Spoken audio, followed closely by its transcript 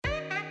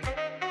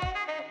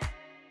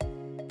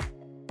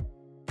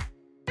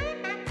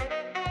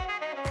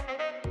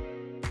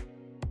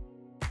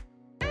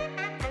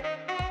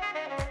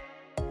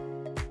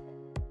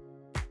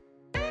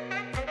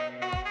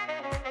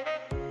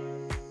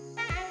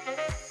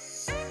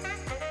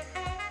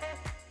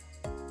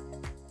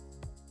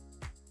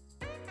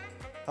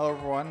Hello,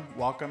 everyone.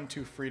 Welcome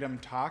to Freedom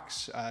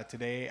Talks.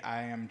 Today,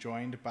 I am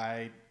joined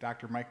by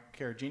Dr. Mike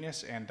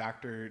Karaginis and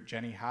Dr.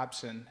 Jenny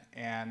Hobson.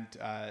 And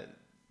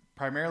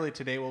primarily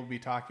today, we'll be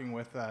talking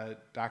with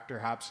Dr.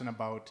 Hobson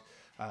about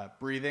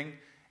breathing.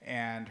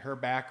 And her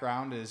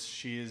background is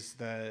she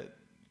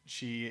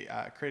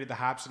created the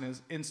Hobson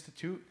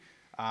Institute,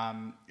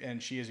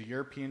 and she is a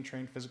European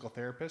trained physical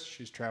therapist.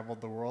 She's traveled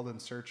the world in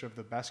search of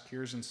the best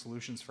cures and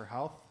solutions for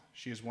health.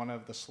 She is one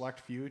of the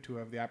select few to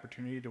have the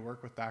opportunity to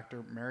work with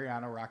Dr.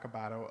 Mariano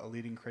Roccabato, a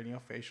leading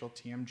craniofacial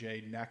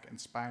TMJ, neck, and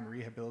spine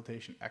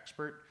rehabilitation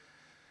expert.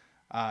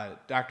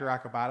 Dr.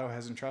 Roccabato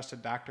has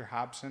entrusted Dr.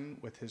 Hobson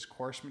with his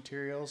course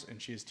materials,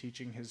 and she is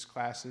teaching his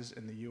classes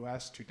in the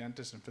U.S. to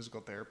dentists and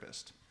physical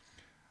therapists.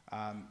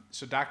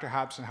 So, Dr.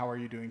 Hobson, how are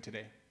you doing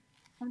today?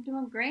 I'm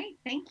doing great.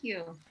 Thank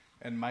you.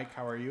 And Mike,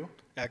 how are you?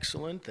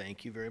 Excellent.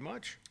 Thank you very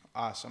much.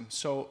 Awesome.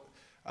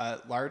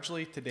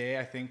 Largely today,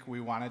 I think we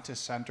wanted to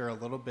center a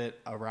little bit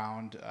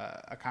around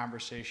a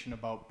conversation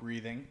about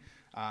breathing.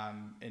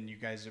 And you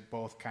guys are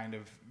both kind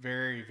of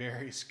very,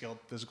 very skilled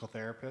physical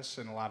therapists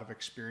and a lot of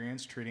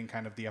experience treating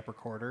kind of the upper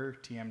quarter,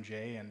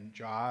 TMJ, and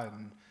jaw,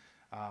 and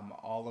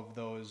all of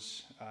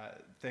those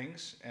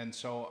things. And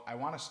so I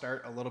want to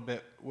start a little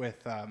bit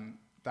with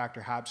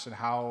Dr. Hobson,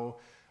 how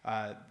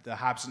the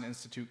Hobson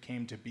Institute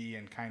came to be,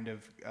 and kind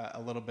of a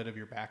little bit of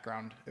your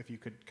background, if you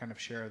could kind of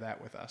share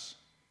that with us.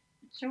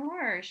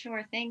 Sure.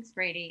 Thanks,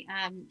 Brady.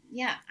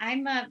 Yeah,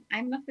 I'm a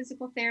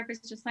physical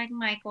therapist, just like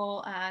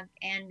Michael,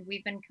 and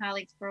we've been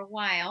colleagues for a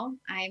while.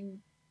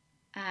 I'm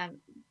um,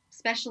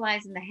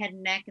 specialized in the head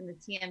and neck and the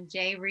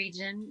TMJ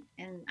region,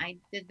 and I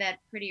did that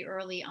pretty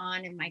early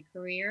on in my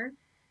career.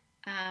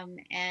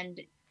 And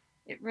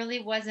it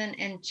really wasn't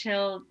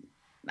until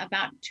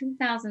about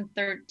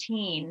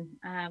 2013.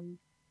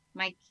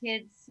 My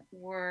kids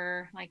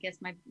were, I guess,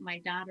 my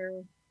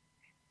daughter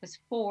was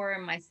 4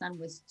 and my son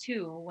was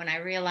 2 when I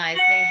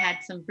realized they had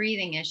some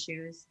breathing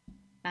issues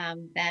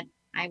that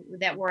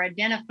were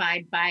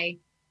identified by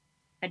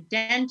a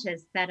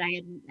dentist that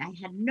I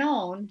had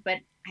known, but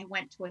I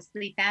went to a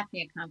sleep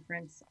apnea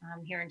conference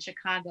here in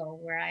Chicago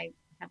where I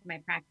have my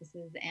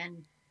practices,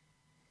 and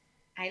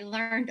I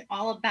learned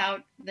all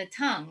about the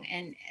tongue.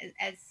 And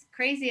as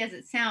crazy as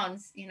it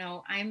sounds,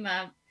 I'm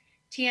a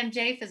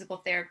TMJ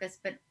physical therapist,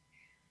 but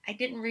I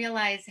didn't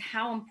realize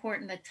how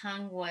important the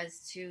tongue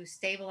was to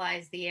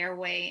stabilize the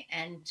airway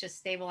and to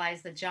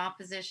stabilize the jaw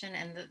position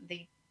and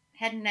the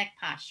head and neck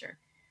posture.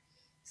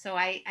 So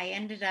I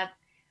ended up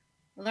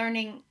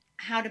learning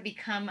how to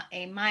become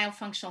a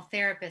myofunctional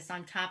therapist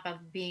on top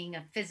of being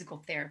a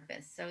physical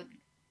therapist. So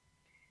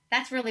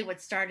that's really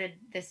what started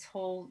this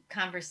whole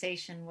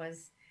conversation.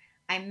 Was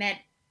I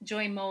met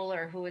Joy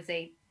Moeller, who was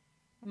a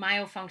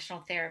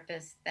myofunctional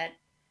therapist that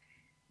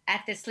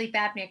at this sleep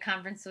apnea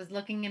conference was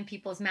looking in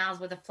people's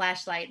mouths with a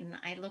flashlight, and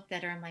I looked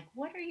at her. I'm like,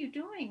 what are you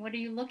doing? What are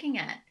you looking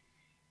at?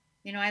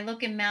 I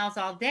look in mouths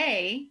all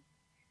day.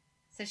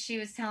 So she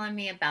was telling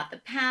me about the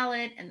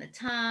palate and the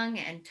tongue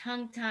and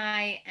tongue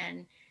tie,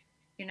 and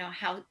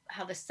how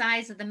the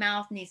size of the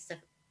mouth needs to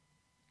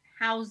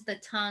house the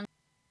tongue.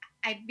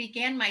 I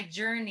began my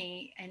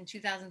journey in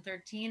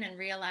 2013 and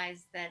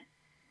realized that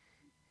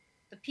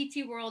the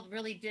PT world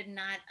really did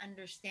not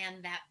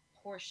understand that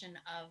portion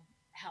of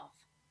health.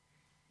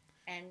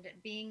 And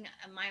being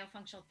a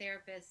myofunctional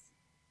therapist,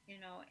 you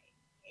know,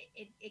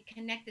 it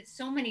connected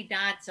so many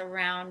dots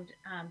around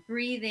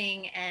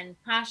breathing and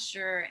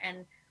posture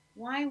and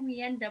why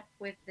we end up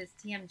with this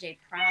TMJ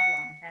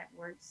problem that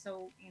we're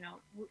so,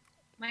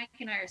 Mike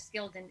and I are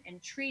skilled in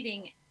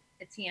treating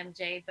the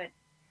TMJ, but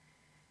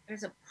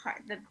there's a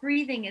part, the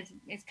breathing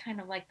is kind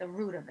of like the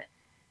root of it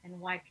and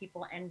why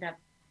people end up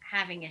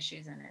having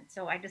issues in it.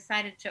 So I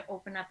decided to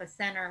open up a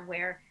center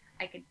where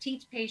I could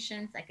teach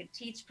patients, I could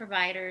teach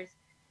providers,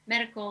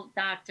 medical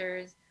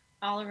doctors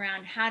all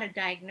around how to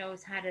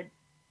diagnose, how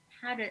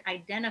to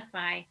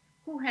identify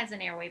who has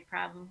an airway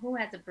problem, who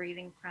has a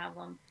breathing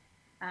problem,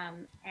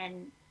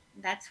 and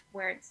that's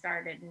where it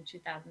started in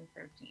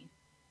 2013.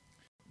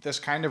 This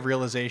kind of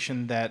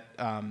realization that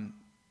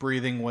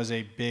breathing was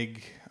a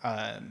big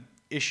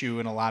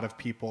issue in a lot of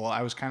people,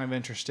 I was kind of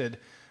interested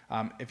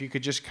if you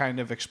could just kind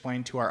of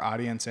explain to our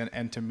audience,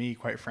 and to me,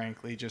 quite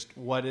frankly, just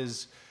what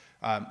is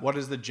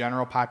the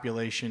general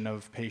population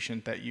of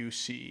patient that you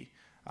see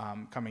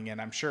coming in?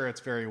 I'm sure it's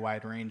very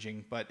wide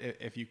ranging, but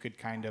if you could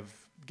kind of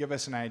give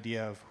us an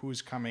idea of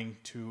who's coming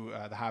to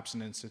the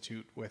Hobson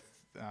Institute with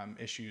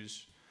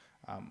issues,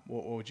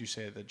 what would you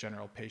say the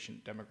general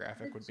patient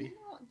demographic would be?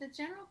 The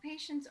general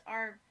patients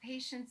are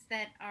patients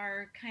that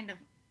are kind of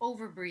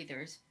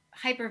overbreathers,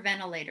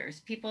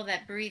 hyperventilators, people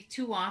that breathe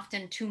too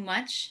often, too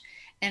much,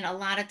 and a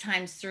lot of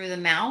times through the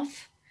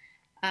mouth.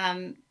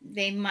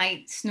 They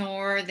might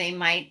snore, they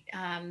might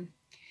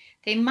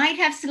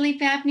have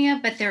sleep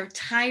apnea, but they're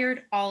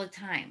tired all the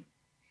time.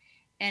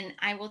 And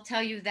I will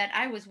tell you that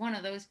I was one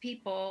of those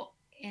people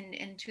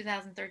in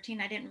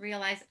 2013. I didn't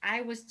realize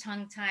I was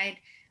tongue tied.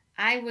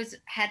 I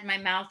had my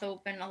mouth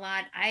open a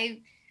lot.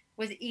 I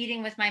was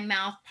eating with my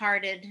mouth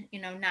parted,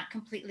 not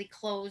completely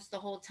closed the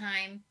whole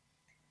time.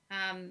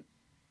 Um,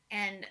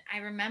 And I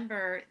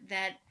remember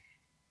that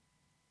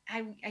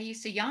I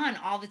used to yawn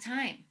all the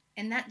time.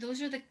 And that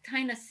those are the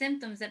kind of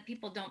symptoms that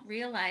people don't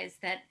realize,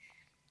 that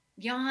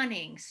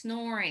yawning,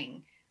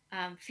 snoring,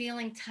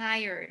 feeling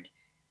tired,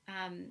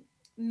 um,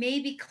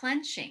 maybe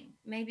clenching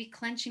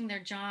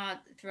their jaw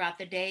throughout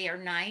the day or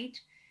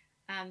night,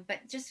 but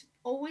just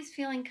always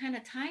feeling kind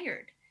of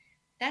tired.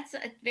 That's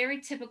a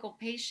very typical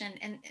patient,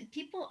 and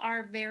people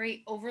are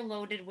very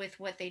overloaded with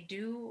what they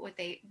do,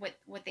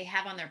 what they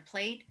have on their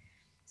plate,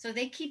 so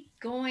they keep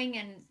going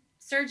and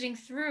surging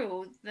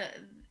through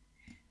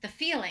the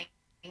feelings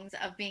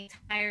of being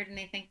tired, and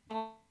they think,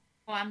 oh,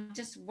 I'm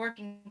just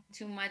working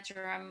too much,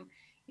 or I'm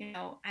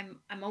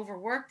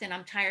overworked and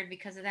I'm tired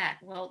because of that.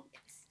 Well,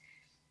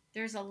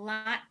 there's a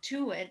lot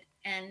to it,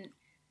 and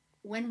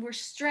when we're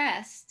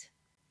stressed,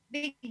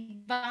 big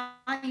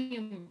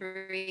volume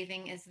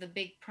breathing is the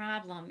big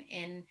problem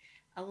in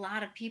a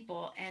lot of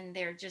people, and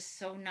they're just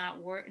so not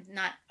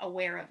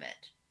aware of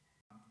it.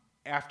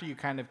 After you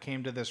kind of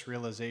came to this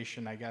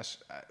realization, I guess,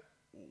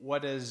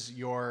 what is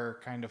your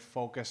kind of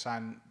focus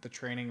on the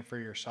training for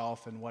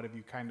yourself, and what have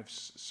you kind of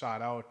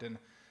sought out? And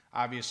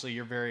obviously,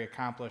 you're a very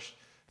accomplished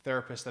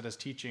therapist that is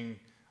teaching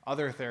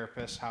other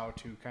therapists how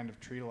to kind of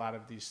treat a lot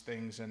of these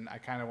things. And I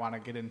kind of want to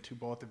get into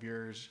both of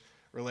yours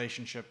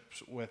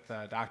relationships with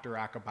Dr.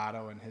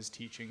 Akabato and his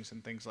teachings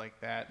and things like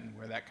that, and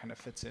where that kind of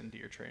fits into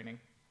your training.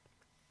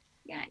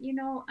 Yeah,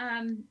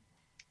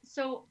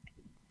 so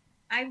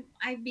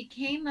I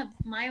became a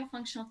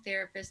myofunctional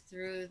therapist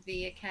through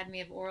the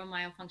Academy of Oral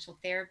Myofunctional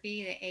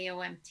Therapy, the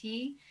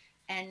AOMT,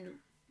 and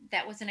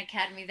that was an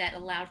academy that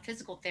allowed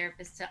physical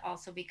therapists to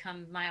also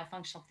become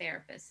myofunctional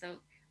therapists. So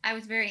I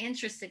was very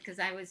interested because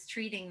I was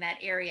treating that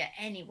area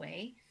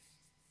anyway.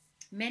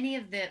 Many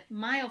of the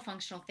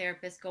myofunctional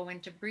therapists go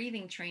into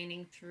breathing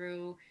training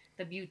through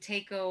the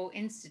Buteyko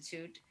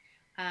Institute.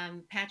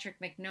 Patrick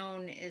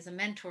McKnone is a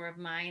mentor of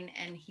mine,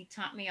 and he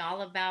taught me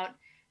all about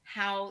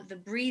how the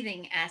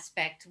breathing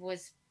aspect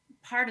was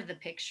part of the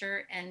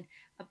picture and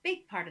a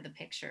big part of the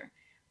picture.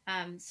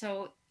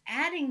 So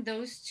adding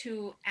those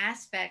two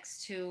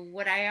aspects to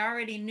what I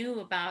already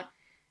knew about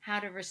how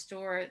to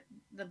restore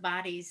the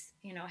body's,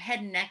 head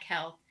and neck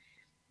health,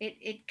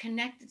 it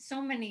connected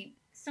so many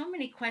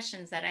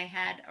questions that I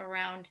had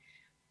around.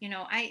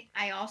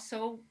 I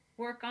also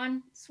work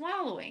on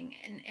swallowing,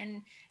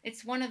 and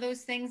it's one of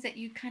those things that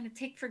you kind of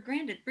take for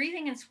granted.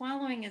 Breathing and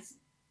swallowing is,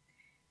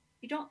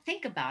 you don't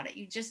think about it,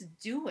 you just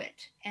do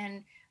it.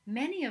 And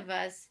many of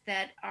us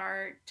that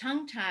are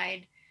tongue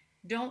tied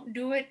don't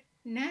do it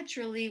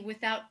naturally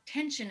without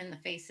tension in the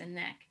face and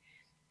neck.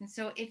 And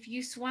so if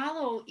you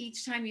swallow,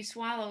 each time you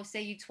swallow,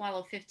 say you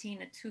swallow 15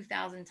 to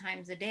 2,000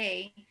 times a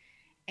day,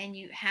 and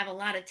you have a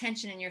lot of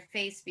tension in your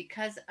face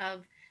because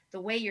of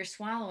the way you're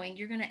swallowing,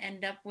 you're going to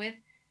end up with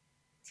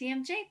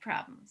TMJ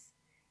problems.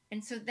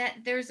 And so that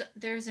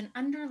there's an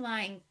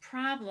underlying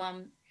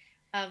problem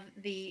of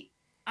the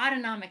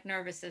autonomic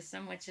nervous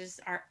system, which is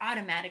our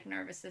automatic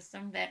nervous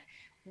system, that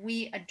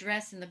we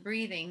address in the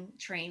breathing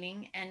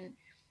training. And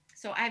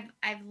so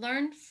I've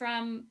learned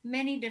from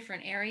many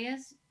different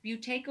areas.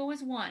 Buteyko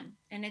is one,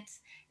 and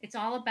it's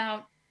all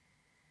about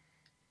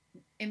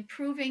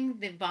improving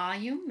the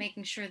volume,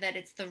 making sure that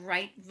it's the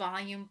right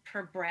volume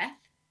per breath.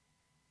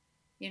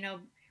 You know,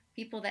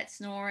 people that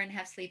snore and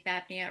have sleep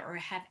apnea or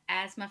have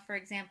asthma, for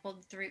example,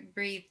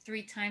 breathe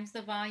 3 times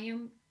the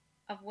volume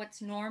of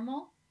what's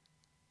normal.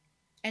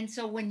 And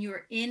so when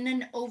you're in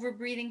an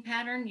overbreathing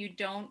pattern, you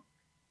don't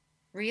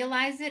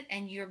realize it,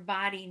 and your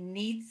body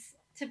needs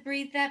to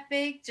breathe that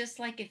big. Just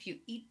like if you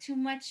eat too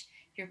much,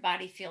 your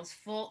body feels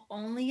full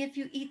only if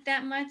you eat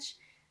that much.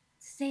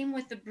 Same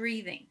with the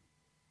breathing.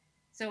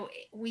 So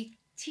we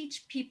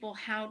teach people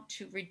how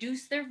to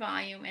reduce their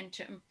volume and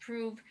to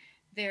improve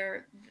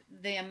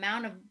the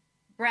amount of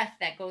breath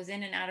that goes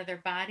in and out of their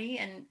body,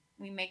 and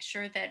we make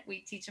sure that we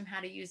teach them how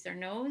to use their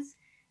nose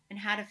and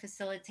how to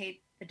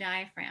facilitate the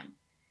diaphragm.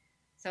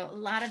 So a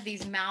lot of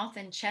these mouth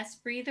and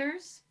chest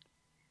breathers,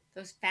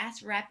 those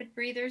fast rapid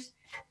breathers,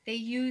 they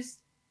use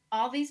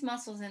all these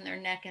muscles in their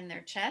neck and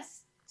their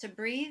chest to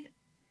breathe,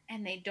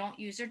 and they don't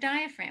use their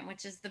diaphragm,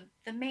 which is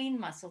the main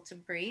muscle to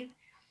breathe.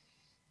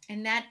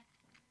 And that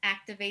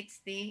activates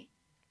the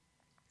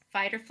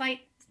fight or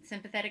flight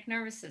sympathetic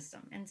nervous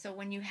system. And so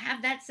when you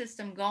have that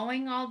system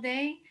going all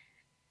day,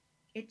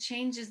 it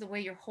changes the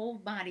way your whole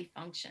body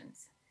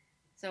functions.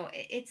 So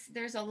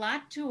there's a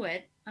lot to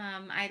it.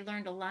 I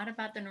learned a lot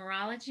about the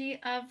neurology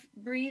of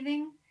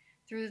breathing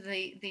through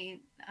the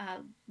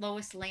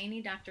Lois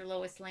Laney, Dr.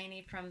 Lois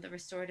Laney from the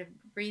restorative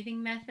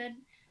breathing method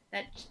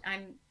that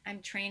I'm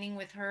training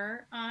with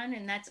her on,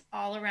 and that's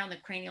all around the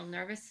cranial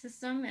nervous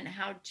system and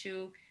how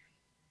to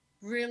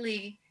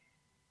really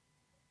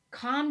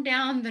calm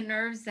down the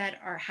nerves that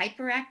are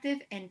hyperactive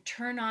and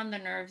turn on the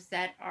nerves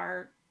that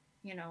are,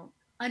 you know,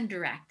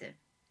 underactive.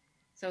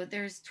 So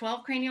there's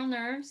 12 cranial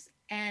nerves,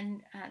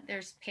 and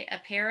there's a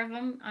pair of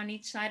them on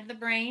each side of the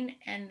brain,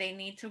 and they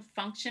need to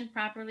function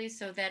properly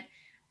so that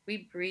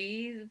we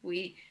breathe,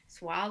 we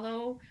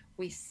swallow,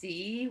 we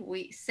see,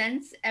 we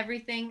sense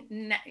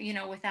everything,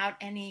 without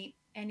any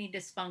any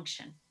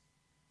dysfunction.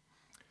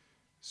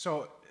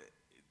 So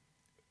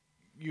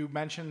you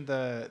mentioned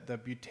the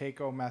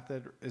Buteyko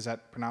method. Is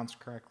that pronounced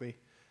correctly?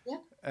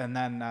 Yep. And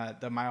then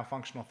the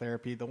myofunctional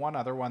therapy. The one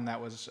other one that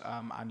was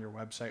on your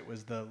website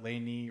was the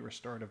Laney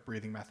restorative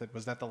breathing method.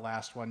 Was that the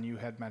last one you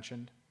had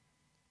mentioned?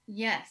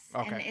 Yes,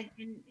 and Okay.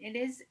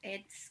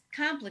 it's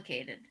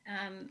complicated.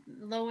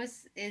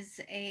 Lois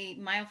is a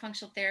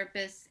myofunctional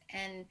therapist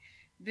and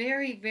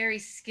very, very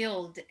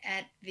skilled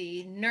at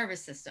the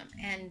nervous system.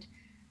 And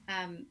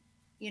um,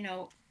 you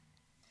know,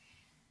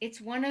 it's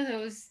one of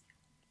those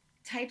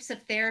types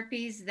of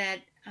therapies that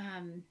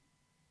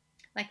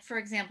like for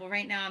example,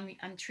 right now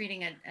I'm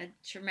treating a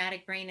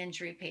traumatic brain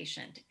injury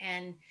patient,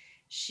 and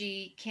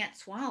she can't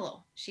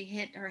swallow. She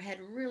hit her head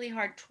really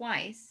hard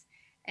twice,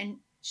 and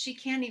she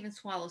can't even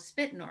swallow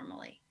spit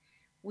normally.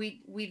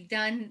 We've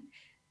done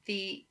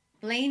the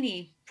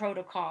Blaney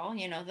protocol,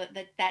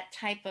 that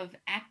type of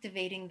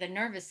activating the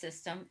nervous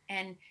system,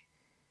 and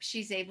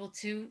she's able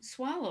to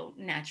swallow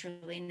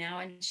naturally now,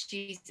 and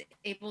she's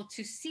able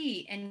to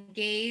see and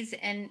gaze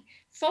and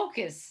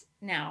focus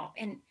now.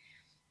 And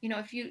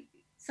if you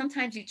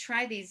sometimes you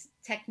try these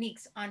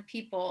techniques on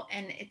people,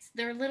 and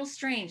they're a little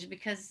strange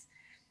because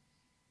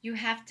you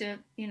have to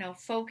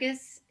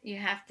focus. You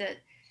have to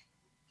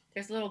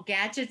There's little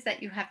gadgets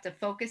that you have to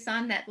focus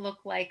on that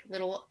look like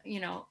little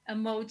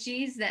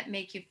emojis that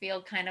make you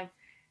feel kind of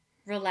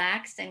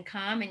relaxed and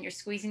calm, and you're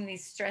squeezing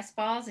these stress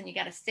balls, and you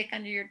got to stick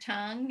under your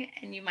tongue,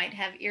 and you might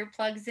have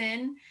earplugs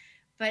in,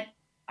 but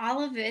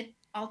all of it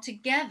all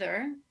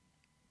together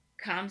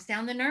calms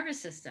down the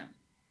nervous system.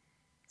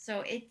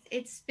 So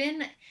it's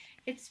been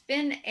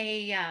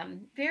a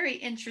very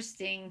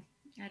interesting.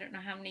 I don't know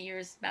how many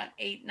years, about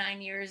 8,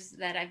 9 years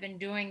that I've been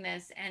doing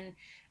this, and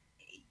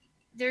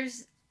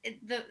there's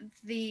the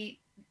the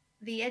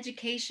the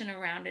education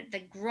around it, the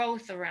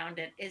growth around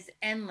it is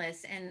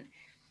endless, and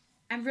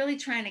I'm really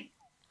trying to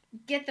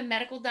get the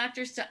medical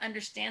doctors to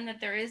understand that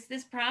there is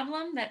this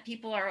problem, that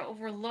people are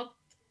overlooked,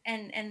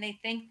 and they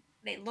think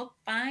they look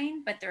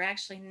fine, but they're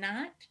actually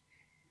not.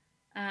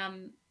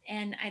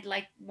 And I'd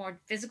like more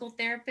physical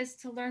therapists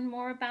to learn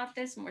more about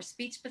this, more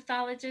speech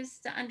pathologists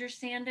to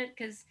understand it,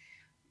 because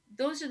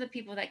those are the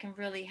people that can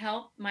really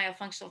help,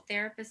 myofunctional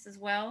therapists as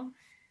well.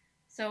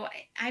 So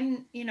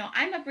I'm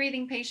a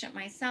breathing patient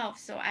myself,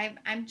 so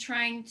I'm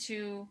trying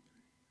to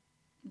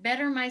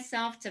better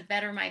myself to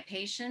better my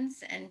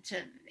patients, and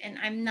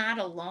I'm not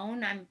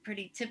alone. I'm a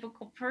pretty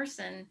typical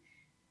person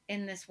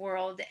in this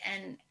world,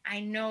 and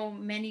I know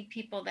many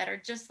people that are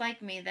just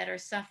like me that are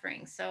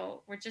suffering,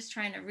 so we're just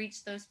trying to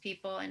reach those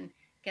people and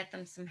get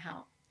them some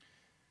help.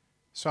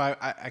 So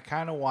I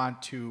kind of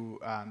want to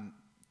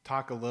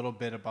talk a little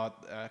bit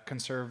about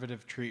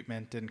conservative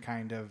treatment and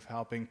kind of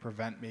helping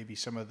prevent maybe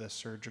some of the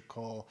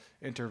surgical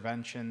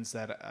interventions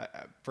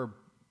that for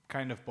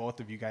kind of both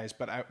of you guys.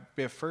 But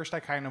first, I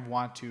kind of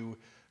want to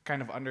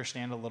kind of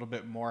understand a little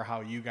bit more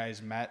how you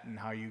guys met and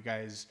how you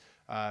guys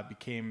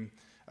became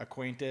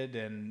acquainted,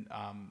 and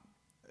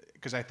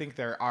because I think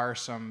there are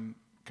some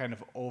kind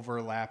of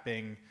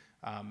overlapping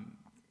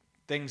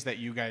things that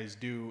you guys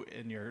do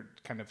in your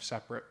kind of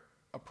separate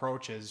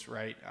approaches,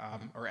 right,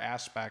 or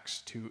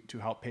aspects to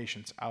help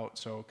patients out.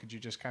 So could you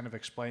just kind of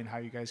explain how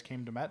you guys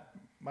came to met,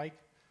 Mike?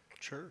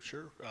 Sure,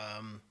 sure.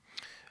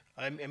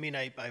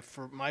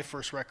 For my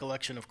first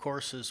recollection, of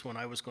course, is when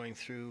I was going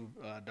through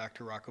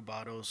Dr.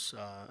 Roccabato's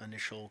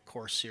initial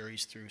course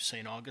series through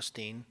St.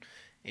 Augustine,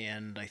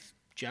 and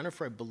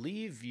Jennifer,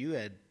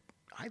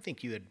 I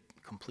think you had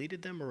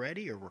completed them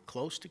already, or were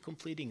close to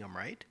completing them,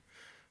 right?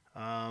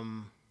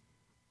 That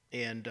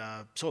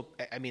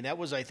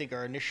was, I think,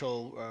 our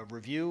initial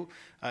review.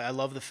 I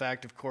love the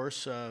fact, of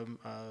course,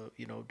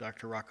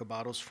 Dr.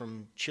 Roccabato's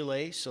from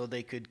Chile, so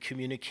they could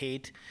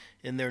communicate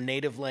in their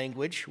native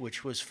language,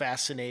 which was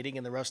fascinating.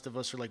 And the rest of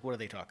us are like, "What are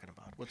they talking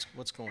about?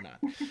 What's going on?"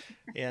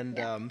 And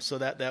Yeah. so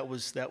that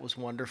was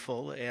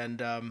wonderful.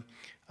 And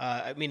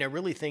I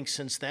really think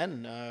since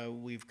then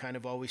we've kind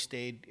of always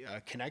stayed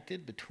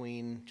connected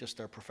between just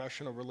our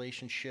professional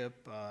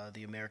relationship,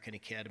 the American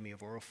Academy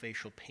of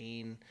Orofacial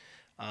Pain.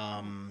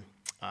 Um,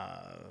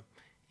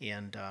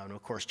 and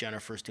of course,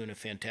 Jennifer's doing a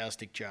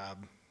fantastic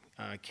job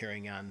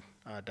carrying on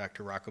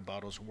Dr.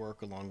 Roccabato's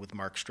work along with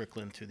Mark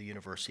Strickland through the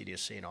University of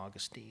St.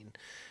 Augustine.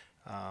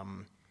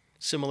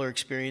 Similar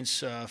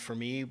experience for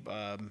me.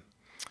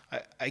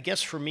 I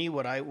guess for me,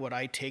 what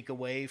I take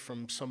away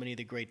from so many of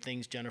the great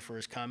things Jennifer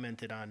has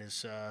commented on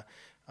is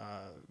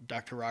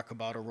Dr.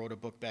 Roccabato wrote a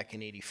book back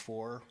in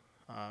 '84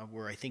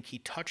 where I think he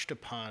touched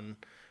upon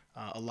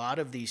a lot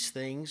of these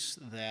things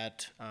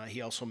that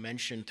he also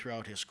mentioned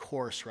throughout his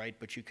course, right?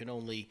 But you can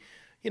only,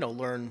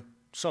 learn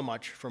so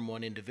much from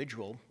one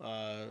individual.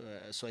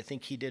 So I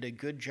think he did a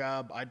good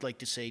job, I'd like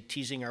to say,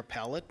 teasing our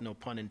palate, no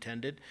pun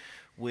intended,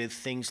 with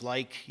things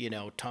like,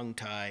 tongue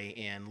tie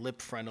and lip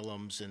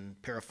frenulums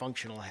and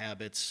parafunctional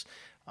habits,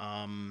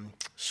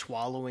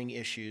 swallowing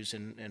issues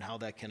and how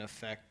that can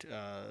affect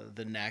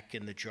the neck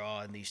and the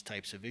jaw and these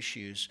types of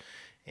issues.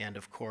 And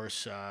of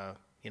course,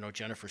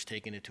 Jennifer's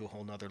taken it to a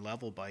whole nother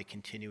level by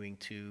continuing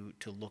to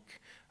look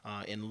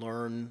and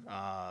learn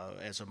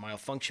as a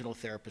myofunctional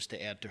therapist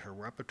to add to her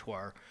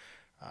repertoire.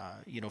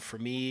 For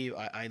me,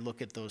 I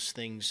look at those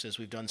things as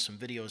we've done some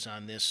videos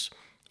on this.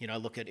 I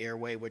look at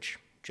airway, which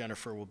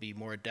Jennifer will be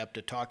more adept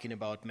at talking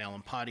about,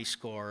 Mallampati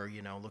score,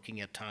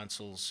 looking at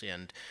tonsils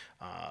and,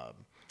 a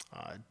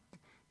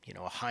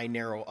high,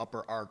 narrow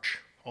upper arch,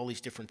 all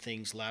these different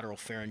things, lateral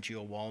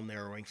pharyngeal wall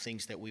narrowing,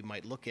 things that we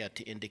might look at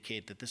to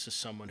indicate that this is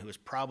someone who is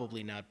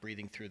probably not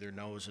breathing through their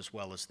nose as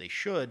well as they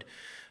should.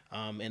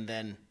 And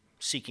then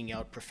seeking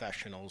out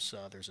professionals.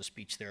 There's a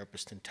speech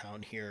therapist in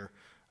town here,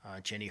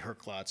 Jenny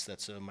Herklotz,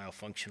 that's a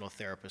myofunctional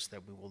therapist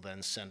that we will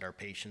then send our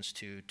patients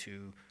to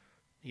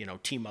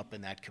team up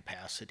in that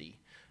capacity.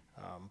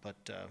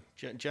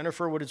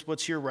 Jennifer,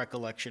 what's your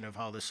recollection of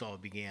how this all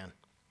began?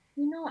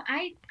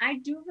 I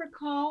do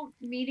recall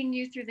meeting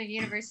you through the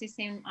University of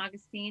St.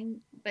 Augustine,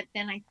 but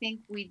then I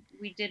think we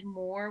did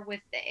more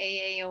with the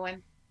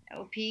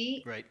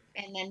AAOMOP, Right.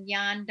 and then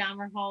Jan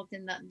Dommerholt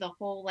and the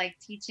whole like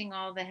teaching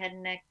all the head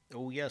and neck.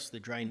 Oh yes, the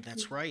dry.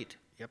 That's right.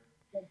 Yep.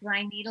 The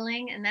dry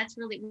needling, and that's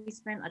really, we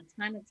spent a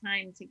ton of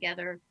time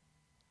together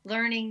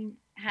learning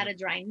how to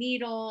dry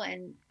needle.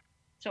 And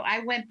so I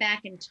went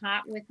back and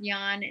taught with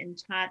Jan and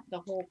taught the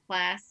whole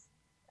class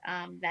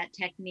that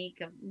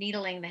technique of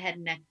needling the head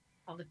and neck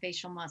of the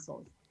facial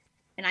muscles.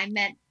 And I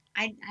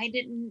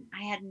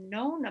hadn't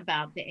known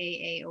about the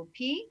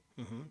AAOP.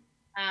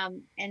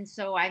 And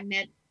so I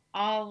met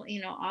all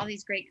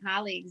these great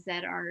colleagues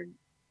that are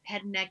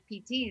head and neck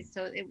PTs.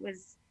 So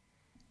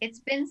it's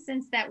been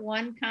since that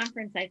one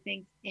conference, I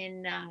think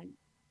in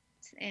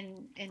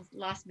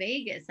Las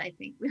Vegas, I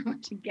think we were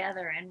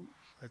together, and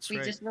we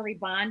just really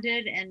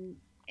bonded, and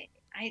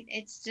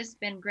it's just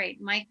been great.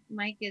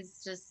 Mike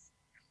is just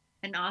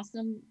an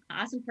awesome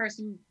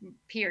person,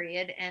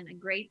 period, and a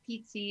great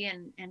PT,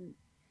 and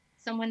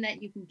someone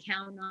that you can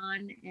count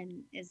on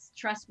and is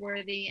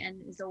trustworthy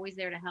and is always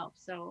there to help.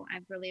 So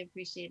I've really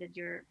appreciated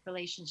your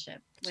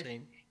relationship with,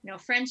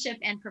 friendship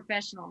and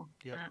professional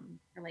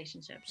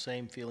relationship.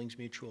 Same, feelings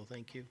mutual.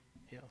 Thank you.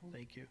 Yeah,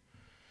 thank you.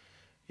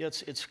 Yeah,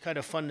 it's kind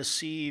of fun to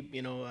see,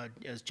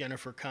 as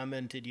Jennifer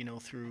commented,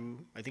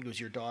 through, I think it was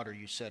your daughter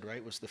you said,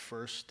 right, was the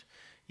first,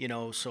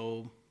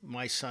 so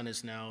my son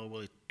is now,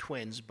 well,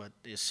 twins, but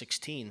is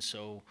 16.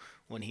 So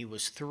when he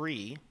was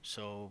 3,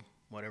 so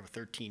whatever,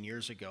 13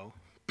 years ago,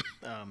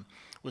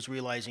 was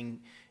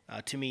realizing,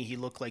 to me, he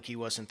looked like he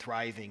wasn't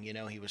thriving.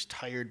 He was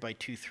tired by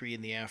 2, 3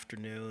 in the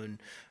afternoon,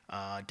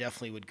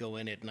 definitely would go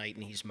in at night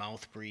and he's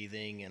mouth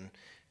breathing, and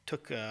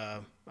took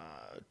a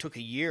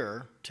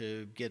year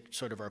to get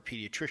sort of our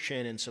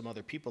pediatrician and some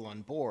other people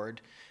on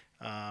board.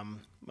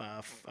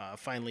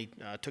 Finally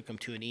took him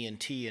to an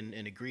ENT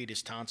and agreed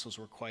his tonsils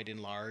were quite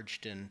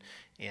enlarged, and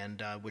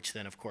which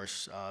then, of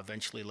course,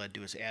 eventually led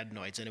to his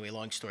adenoids. Anyway,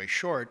 long story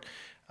short,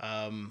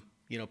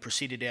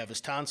 proceeded to have his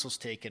tonsils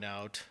taken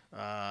out,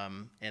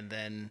 and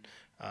then,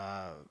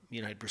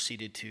 had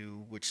proceeded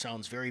to, which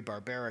sounds very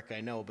barbaric,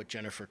 I know, but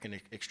Jennifer can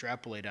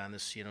extrapolate on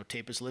this,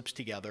 tape his lips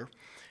together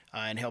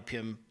and help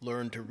him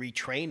learn to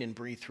retrain and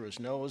breathe through his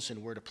nose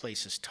and where to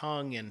place his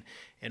tongue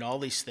and all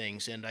these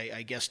things. And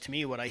I guess to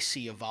me, what I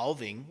see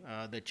evolving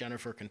that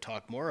Jennifer can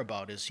talk more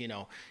about is,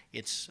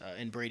 it's,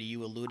 and Brady,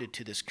 you alluded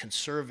to this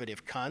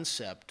conservative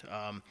concept.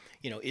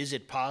 Is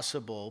it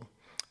possible,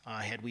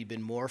 had we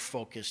been more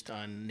focused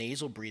on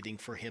nasal breathing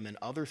for him and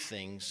other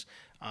things,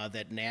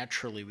 that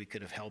naturally we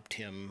could have helped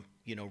him,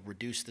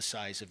 reduce the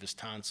size of his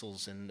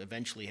tonsils, and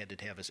eventually had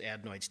to have his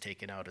adenoids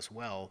taken out as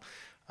well.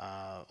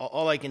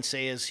 All I can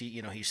say is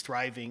he's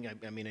thriving.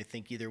 I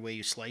think either way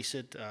you slice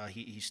it,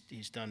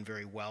 he's done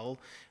very well.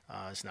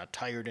 He's not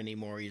tired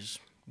anymore. He's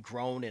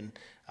grown, and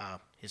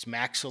his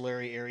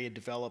maxillary area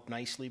developed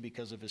nicely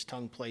because of his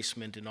tongue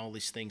placement and all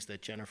these things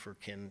that Jennifer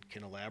can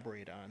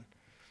elaborate on.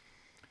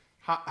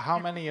 How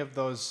many of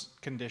those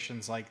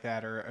conditions like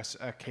that, or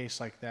a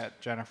case like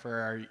that,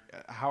 Jennifer,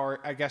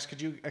 I guess,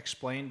 could you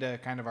explain to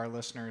kind of our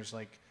listeners,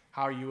 like,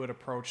 how you would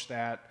approach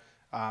that,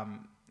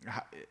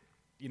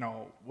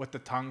 with the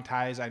tongue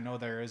ties? I know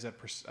there is a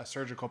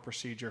surgical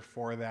procedure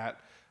for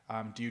that.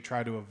 Do you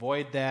try to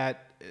avoid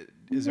that?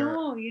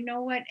 No, you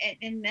know what?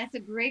 And that's a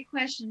great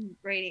question,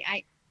 Brady.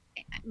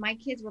 My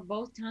kids were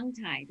both tongue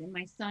tied, and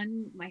my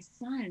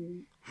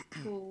son,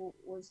 who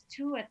was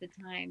 2 at the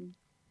time,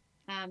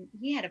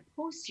 he had a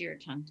posterior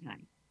tongue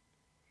tie.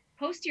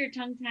 Posterior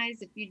tongue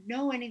ties, if you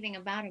know anything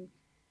about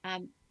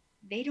them,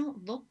 they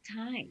don't look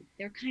tied.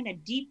 They're kind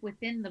of deep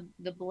within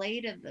the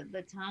blade of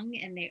the tongue,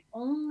 and they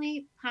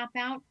only pop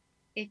out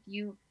if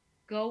you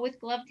go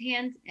with gloved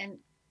hands and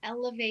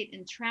elevate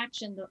and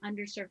traction the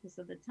undersurface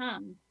of the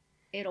tongue.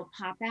 It'll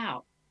pop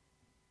out.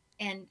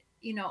 And,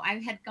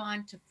 I had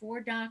gone to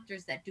 4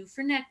 doctors that do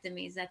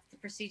frenectomies. That's the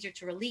procedure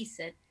to release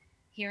it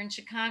here in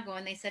Chicago.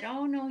 And they said,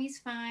 oh, no, he's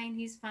fine.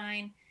 He's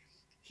fine.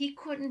 He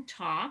couldn't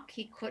talk.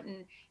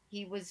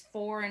 He was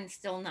 4 and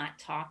still not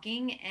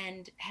talking,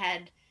 and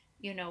had,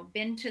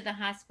 been to the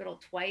hospital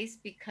twice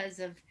because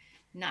of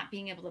not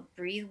being able to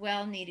breathe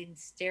well, needing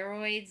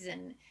steroids.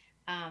 And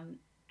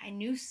I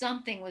knew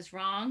something was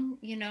wrong,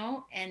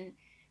 and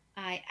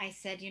I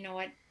said, you know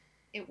what?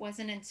 It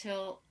wasn't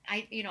until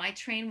I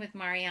train with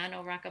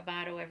Mariano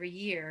Roccabato every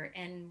year.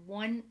 And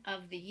one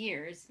of the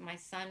years, my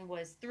son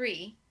was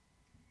 3.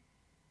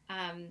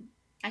 Um,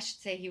 I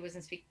should say he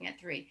wasn't speaking at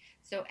 3.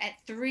 So at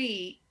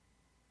 3,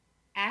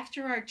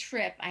 after our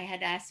trip, I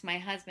had asked my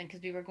husband,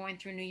 because we were going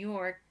through New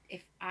York,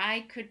 if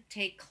I could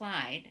take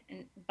Clyde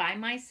and by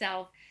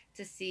myself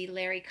to see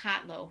Larry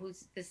Kotlow,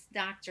 who's this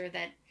doctor,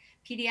 that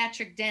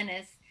pediatric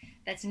dentist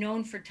that's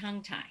known for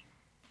tongue tie,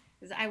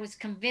 because I was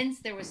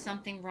convinced there was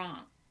something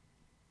wrong.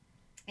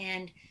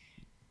 And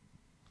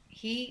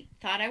he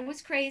thought I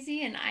was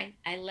crazy, and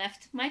I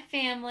left my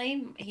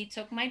family. He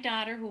took my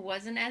daughter, who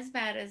wasn't as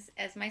bad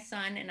as my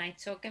son, and I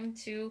took him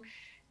to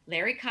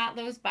Larry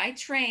Kotlow's by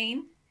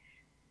train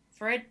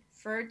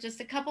for just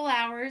a couple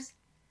hours.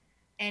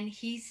 And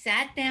he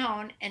sat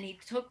down and he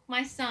took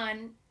my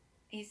son.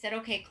 He said,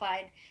 "Okay,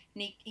 Clyde."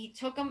 And he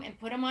took him and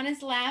put him on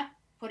his lap,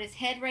 put his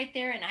head right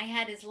there, and I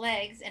had his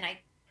legs, and I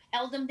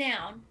held him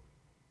down,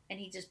 and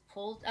he just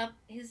pulled up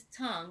his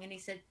tongue, and he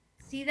said,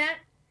 "See that?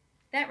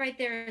 That right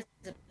there is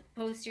a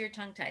posterior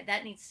tongue tie.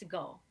 That needs to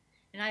go."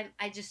 And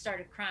I just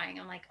started crying.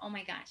 I'm like, oh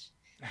my gosh.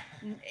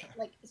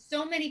 Like,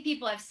 so many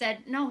people have said,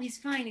 no, he's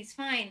fine, he's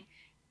fine.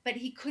 But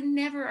he could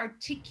never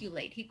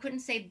articulate. He couldn't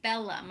say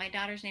Bella. My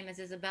daughter's name is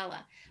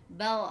Isabella.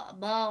 Bella,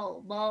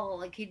 Bell, Bell.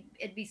 Like,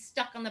 it'd be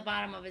stuck on the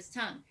bottom of his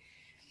tongue.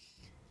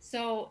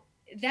 So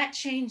that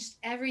changed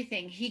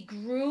everything. He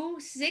grew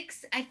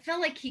I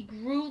felt like he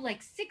grew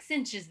like 6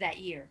 inches that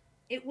year.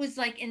 It was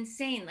like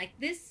insane. Like,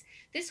 this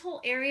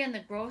whole area and the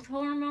growth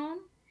hormone,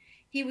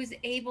 he was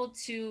able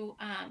to,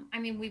 I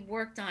mean, we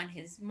worked on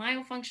his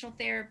myofunctional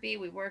therapy,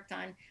 we worked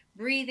on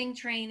breathing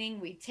training,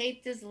 we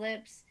taped his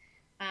lips,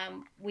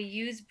 we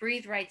use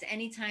breathe rights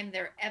anytime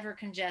they're ever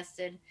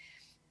congested.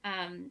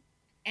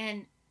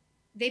 And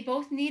they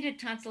both needed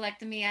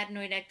tonsillectomy,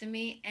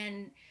 adenoidectomy,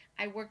 and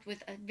I worked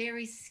with a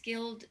very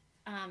skilled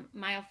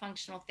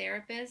myofunctional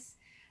therapist,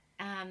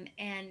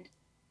 and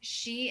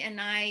she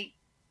and I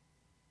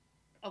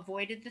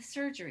avoided the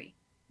surgery.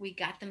 We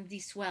got them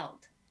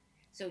deswelled.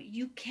 So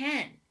you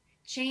can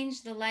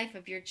change the life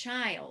of your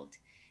child.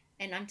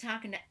 And I'm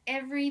talking to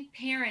every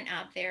parent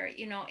out there.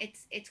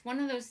 It's one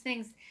of those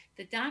things.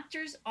 The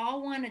doctors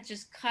all want to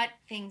just cut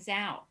things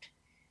out.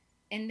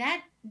 And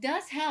that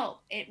does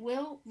help. It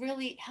will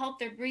really help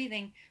their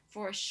breathing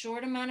for a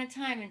short amount of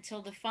time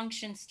until the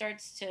function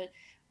starts to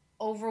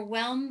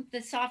overwhelm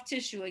the soft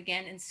tissue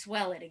again and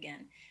swell it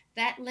again.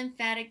 That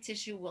lymphatic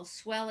tissue will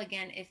swell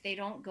again if they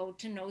don't go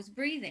to nose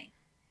breathing.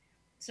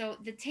 So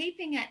the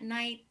taping at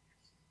night,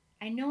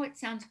 I know it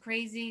sounds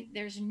crazy.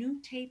 There's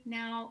new tape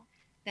now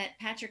that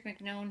Patrick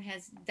McKnone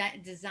has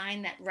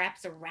designed that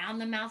wraps around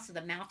the mouth so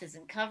the mouth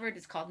isn't covered.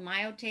 It's called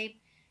MyoTape.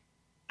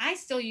 I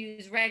still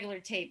use regular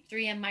tape,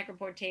 3M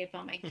micropore tape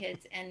on my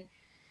kids. And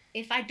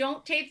if I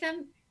don't tape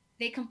them,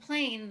 they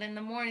complain. Then in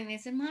the morning they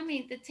say,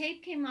 "Mommy, the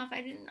tape came off.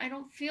 I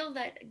don't feel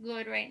that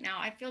good right now.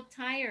 I feel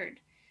tired."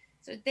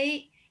 So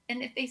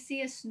and if they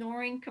see a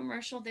snoring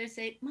commercial, they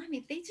say,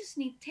 "Mommy, they just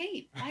need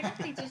tape. Why don't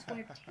they just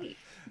wear tape?"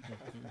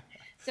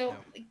 So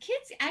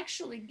kids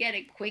actually get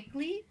it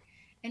quickly.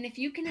 And if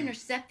you can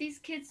intercept these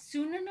kids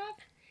soon enough,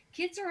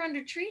 kids are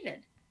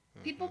undertreated.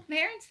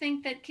 Parents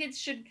think that kids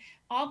should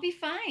all be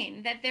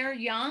fine, that they're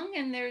young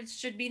and there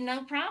should be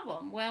no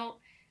problem. Well,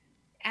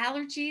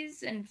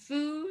 allergies and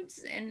foods,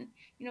 and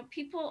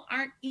people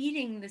aren't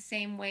eating the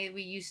same way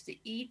we used to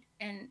eat,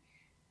 and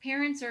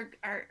parents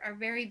are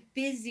very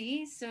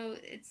busy. So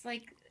it's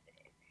like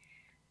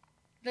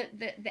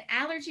the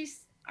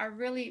allergies are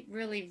really,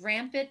 really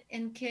rampant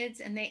in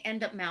kids, and they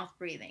end up mouth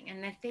breathing.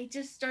 And if they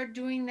just start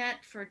doing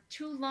that for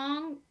too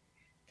long,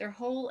 their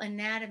whole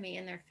anatomy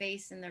in their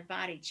face and their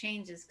body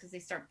changes because they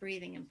start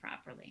breathing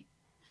improperly.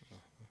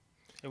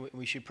 And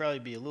we should probably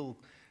be a little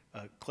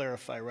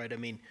clarify, right? I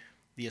mean,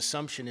 the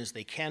assumption is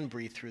they can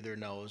breathe through their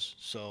nose,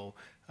 so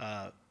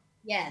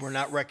Yes. we're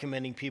not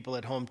recommending people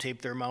at home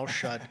tape their mouth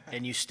shut,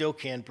 and you still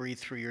can't breathe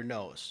through your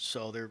nose.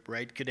 So they're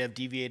right, could have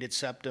deviated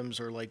septums,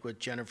 or like what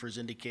Jennifer's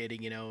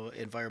indicating,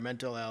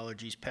 environmental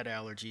allergies, pet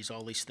allergies,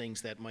 all these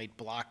things that might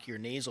block your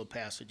nasal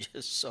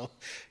passages. So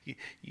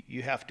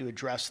you have to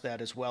address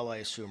that as well, I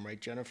assume, right,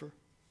 Jennifer?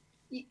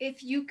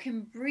 If you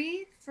can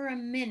breathe for a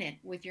minute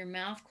with your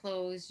mouth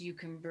closed, you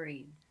can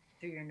breathe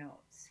through your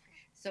nose.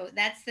 So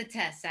that's the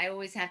test. I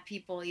always have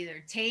people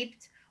either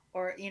taped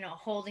or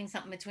holding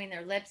something between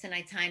their lips, and I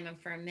time them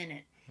for a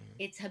minute.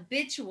 It's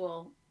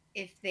habitual.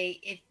 If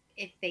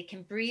they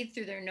can breathe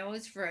through their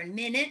nose for a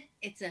minute,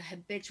 it's a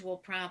habitual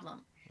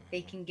problem.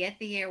 They can get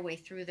the airway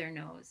through their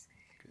nose.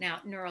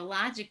 Now,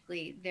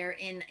 neurologically, they're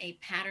in a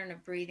pattern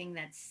of breathing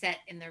that's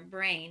set in their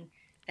brain,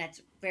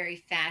 that's very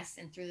fast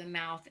and through the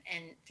mouth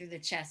and through the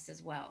chest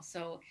as well.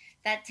 So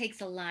that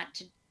takes a lot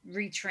to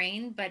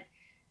retrain. But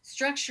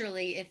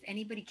structurally, if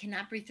anybody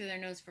cannot breathe through their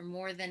nose for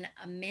more than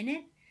a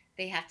minute,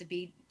 they have to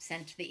be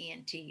sent to the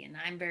ENT. And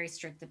I'm very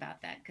strict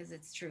about that because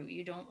it's true.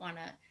 You don't want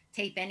to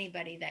tape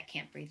anybody that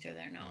can't breathe through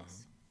their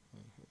nose.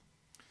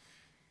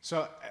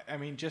 So, I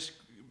mean, just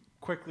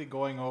quickly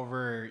going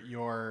over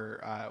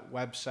your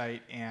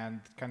website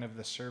and kind of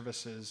the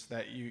services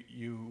that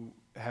you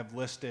have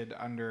listed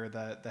under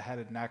the head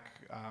and neck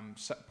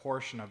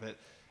portion of it.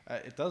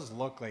 It does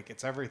look like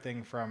it's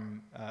everything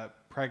from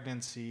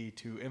pregnancy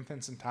to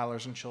infants and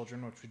toddlers and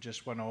children, which we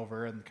just went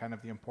over, and kind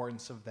of the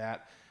importance of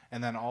that,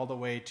 and then all the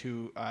way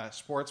to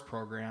sports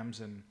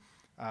programs and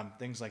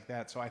things like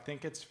that. So I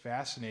think it's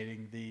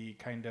fascinating the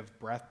kind of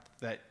breadth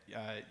that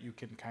you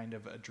can kind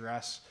of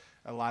address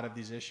a lot of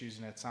these issues.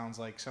 And it sounds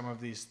like some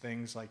of these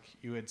things, like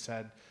you had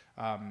said,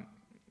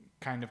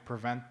 kind of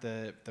prevent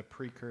the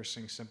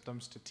precursing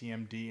symptoms to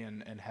TMD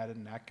and head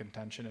and neck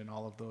contention and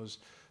all of those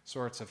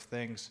sorts of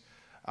things.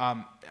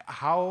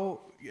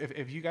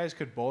 If you guys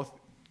could both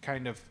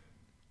kind of,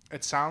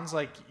 it sounds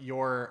like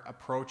your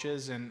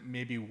approaches and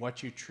maybe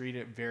what you treat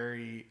it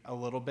vary a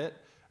little bit,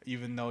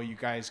 even though you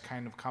guys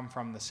kind of come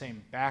from the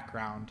same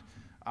background.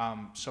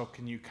 So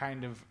can you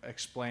kind of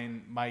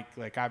explain, Mike,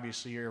 like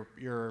obviously you're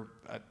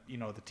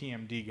the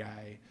TMD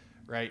guy,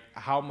 right?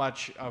 How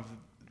much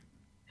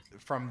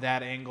from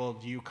that angle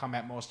do you come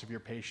at most of your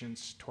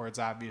patients towards,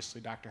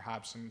 obviously Dr.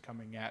 Hobson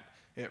coming at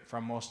it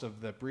from most of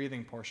the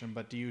breathing portion,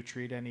 but do you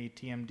treat any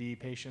TMD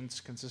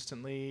patients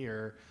consistently,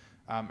 or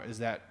is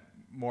that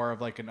more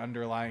of like an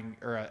underlying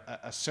or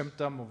a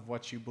symptom of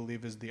what you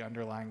believe is the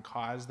underlying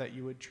cause that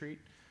you would treat,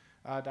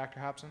 Dr.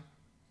 Hobson?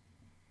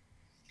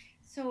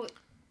 So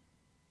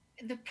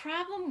the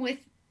problem with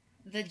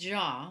the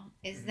jaw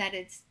is that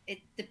it's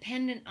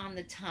dependent on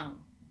the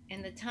tongue.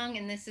 And the tongue,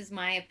 and this is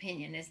my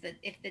opinion, is that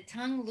if the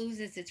tongue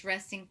loses its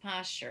resting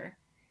posture,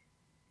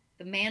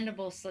 the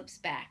mandible slips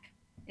back.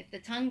 If the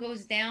tongue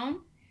goes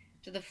down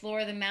to the floor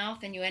of the mouth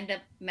and you end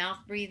up mouth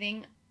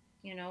breathing,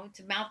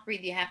 to mouth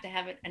breathe, you have to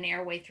have an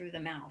airway through the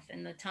mouth,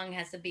 and the tongue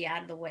has to be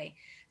out of the way.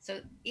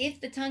 So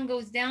if the tongue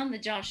goes down, the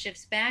jaw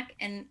shifts back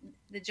and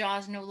the jaw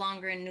is no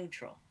longer in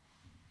neutral.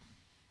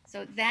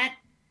 So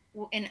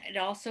and it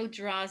also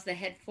draws the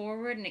head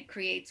forward, and it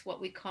creates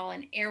what we call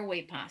an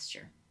airway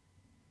posture.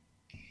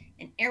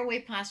 An airway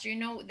posture,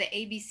 the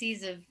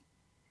ABCs of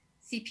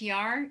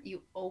CPR,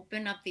 you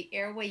open up the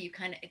airway, you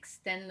kind of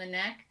extend the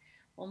neck.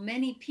 Well,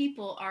 many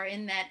people are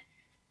in that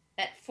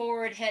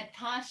forward head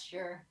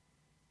posture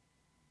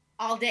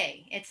all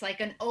day. It's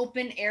like an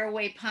open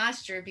airway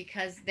posture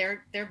because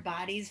their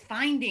body's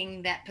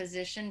finding that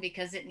position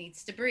because it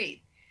needs to breathe.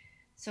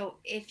 So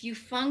if you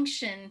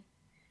function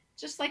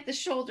just like the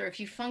shoulder, if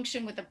you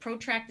function with a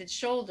protracted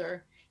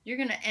shoulder, you're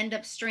going to end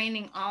up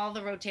straining all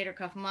the rotator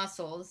cuff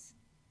muscles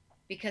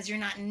because you're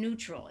not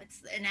neutral.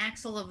 It's an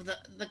axle of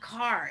the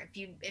car.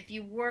 If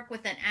you work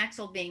with an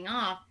axle being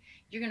off,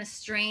 you're going to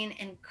strain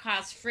and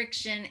cause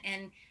friction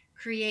and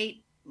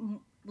create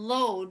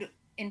load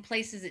in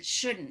places it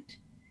shouldn't.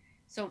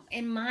 So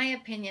in my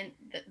opinion,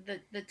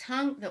 the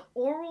tongue, the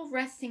oral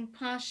resting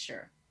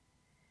posture,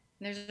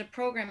 there's a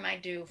program I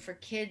do for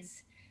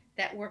kids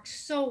that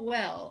works so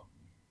well.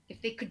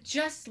 If they could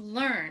just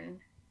learn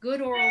good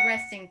oral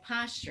resting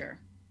posture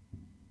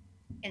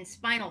and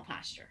spinal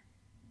posture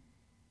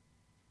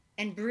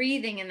and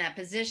breathing in that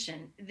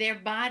position, their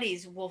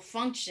bodies will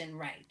function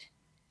right.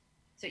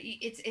 So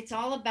it's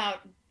all about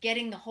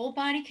getting the whole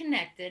body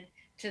connected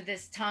to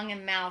this tongue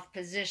and mouth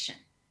position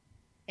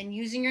and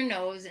using your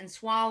nose and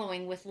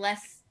swallowing with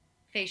less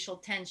facial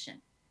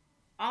tension.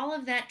 All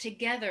of that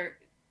together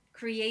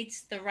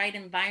creates the right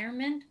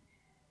environment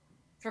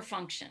for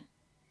function.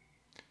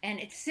 And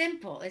it's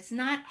simple. It's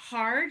not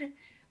hard,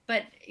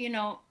 but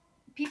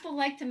people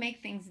like to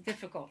make things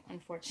difficult,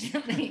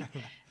 unfortunately.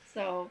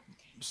 So,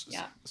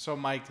 yeah. So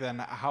Mike,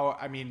 then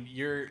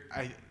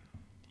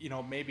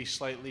maybe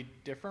slightly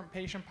different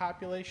patient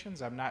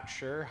populations. I'm not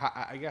sure.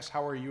 I guess,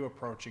 how are you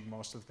approaching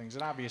most of the things?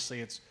 And obviously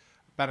it's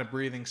been a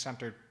breathing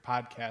centered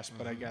podcast,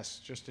 but I guess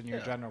just in your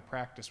general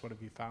practice, what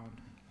have you found?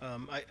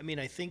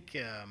 I think,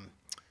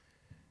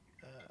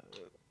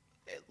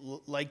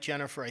 like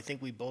Jennifer, I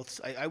think we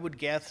both, I would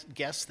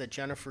guess that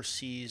Jennifer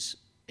sees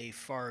a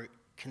far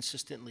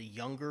consistently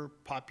younger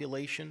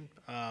population,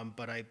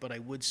 but I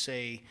would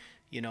say,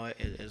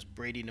 as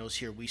Brady knows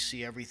here, we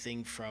see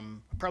everything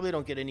from, probably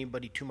don't get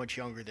anybody too much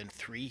younger than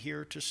 3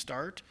 here to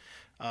start,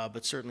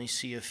 but certainly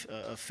see a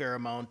fair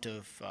amount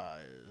of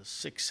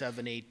 6,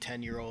 7, 8,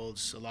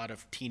 10-year-olds, a lot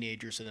of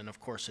teenagers, and then of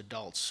course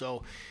adults.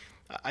 So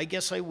I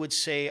guess I would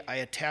say I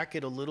attack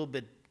it a little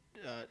bit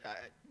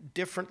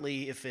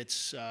differently if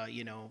it's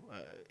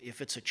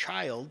if it's a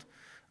child.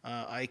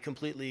 I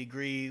completely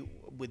agree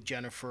with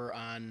Jennifer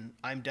on,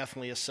 I'm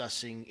definitely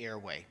assessing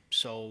airway.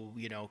 So,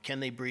 can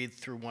they breathe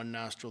through one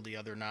nostril, the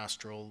other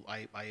nostril?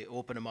 I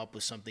open them up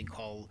with something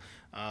called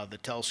the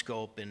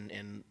telescope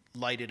and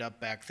light it up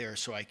back there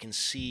so I can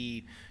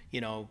see,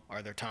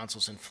 are their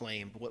tonsils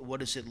inflamed? What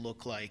does it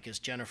look like? As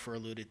Jennifer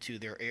alluded to,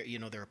 their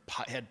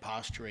head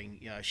posturing.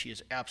 She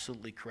is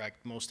absolutely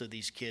correct. Most of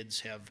these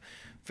kids have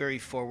very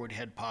forward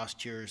head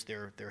postures.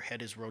 Their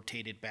head is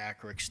rotated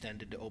back or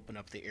extended to open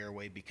up the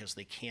airway because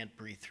they can't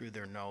breathe through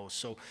their nose.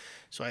 So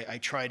I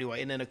try to,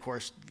 and then of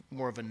course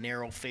more of a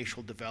narrow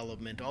facial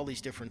development. All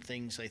these different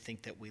things I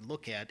think that we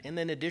look at, and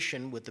then in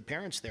addition with the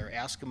parents there,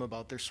 ask them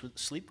about their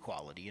sleep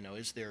quality.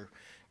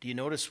 Do you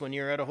notice when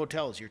you're at a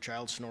hotel, is your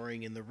child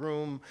snoring in the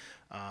room?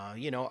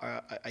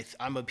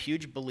 I'm a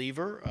huge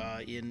believer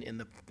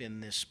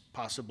in this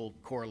possible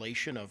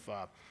correlation of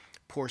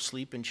poor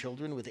sleep in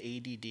children with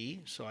ADD.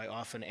 So I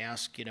often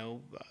ask,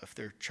 if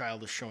their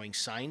child is showing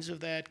signs of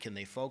that, can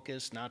they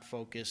focus, not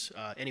focus?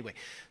 Anyway,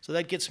 so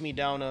that gets me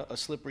down a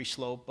slippery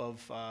slope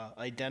of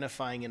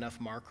identifying enough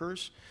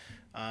markers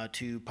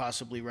to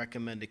possibly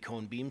recommend a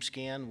cone beam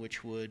scan,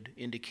 which would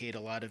indicate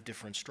a lot of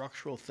different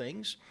structural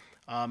things.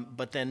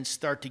 But then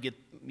start to get,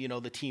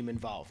 the team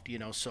involved,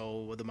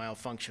 so the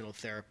myofunctional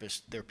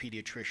therapist, their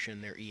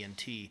pediatrician, their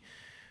ENT.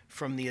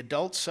 From the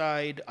adult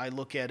side, I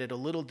look at it a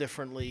little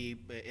differently,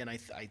 and I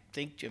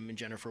think Jim and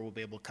Jennifer will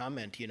be able to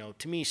comment.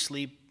 To me,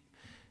 sleep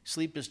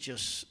is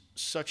just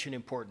such an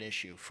important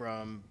issue,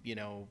 from,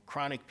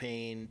 chronic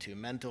pain to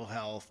mental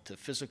health to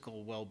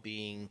physical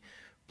well-being,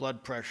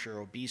 blood pressure,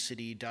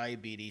 obesity,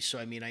 diabetes. So,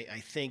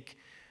 I think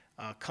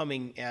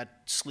coming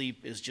at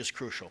sleep is just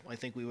crucial. I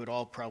think we would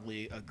all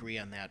probably agree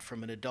on that.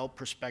 From an adult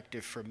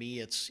perspective, for me,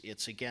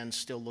 it's again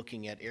still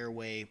looking at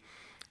airway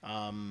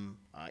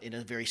in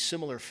a very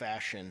similar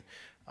fashion,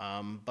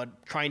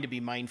 but trying to be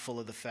mindful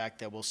of the fact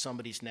that, well,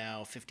 somebody's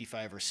now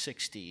 55 or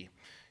 60.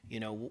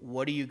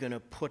 What are you going to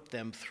put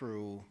them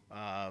through?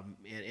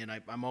 And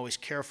I'm always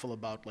careful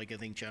about, like I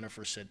think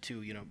Jennifer said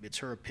too. It's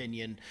her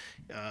opinion.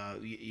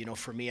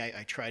 For me,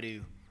 I try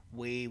to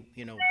weigh.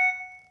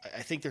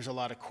 I think there's a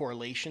lot of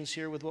correlations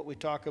here with what we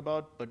talk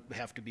about, but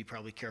have to be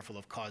probably careful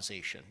of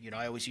causation.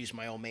 I always use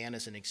my old man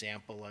as an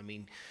example.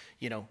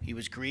 He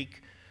was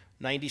Greek,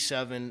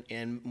 97,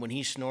 and when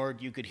he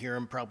snored, you could hear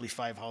him probably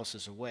 5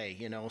 houses away,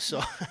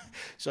 So,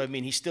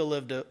 he still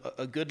lived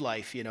a good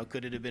life,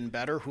 Could it have been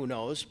better? Who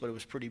knows? But it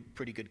was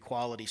pretty good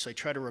quality. So I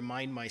try to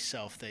remind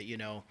myself that,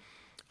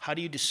 how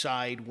do you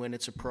decide when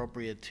it's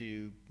appropriate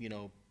to,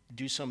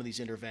 do some of these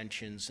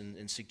interventions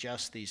and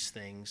suggest these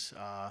things?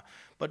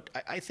 But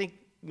I think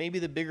maybe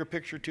the bigger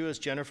picture too, as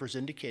Jennifer's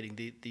indicating,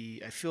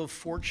 I feel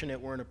fortunate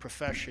we're in a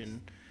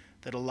profession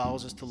that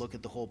allows us to look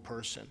at the whole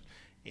person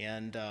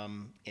and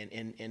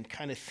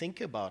kind of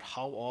think about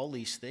how all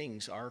these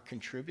things are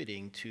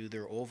contributing to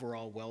their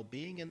overall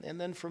well-being,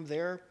 and then from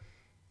there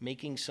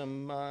making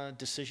some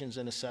decisions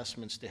and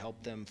assessments to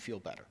help them feel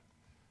better.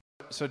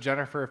 So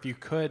Jennifer, if you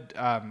could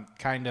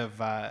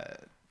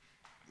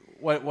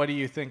what do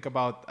you think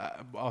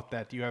about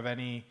that? Do you have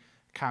any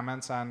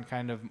comments on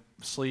kind of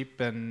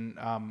sleep and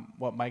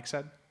what Mike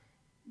said?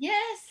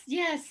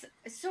 Yes.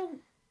 So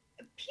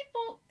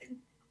people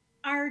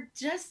are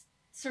just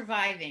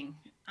surviving.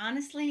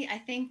 Honestly, I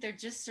think they're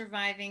just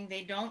surviving.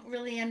 They don't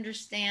really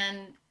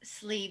understand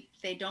sleep.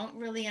 They don't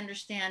really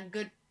understand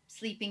good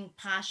sleeping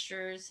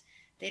postures.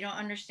 They don't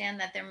understand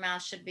that their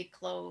mouth should be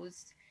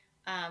closed.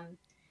 A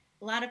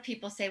lot of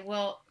people say,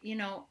 well,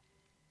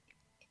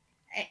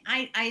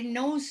 I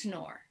nose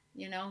snore.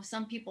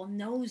 Some people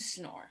nose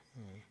snore.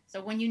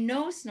 So when you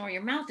nose snore,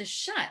 your mouth is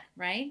shut,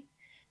 right?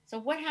 So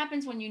what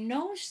happens when you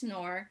nose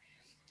snore?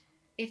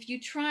 If you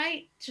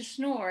try to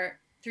snore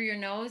through your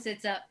nose,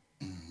 it's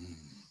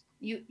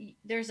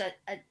there's a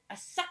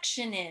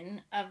suction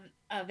in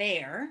of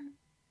air,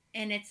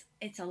 and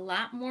it's a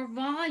lot more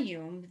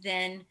volume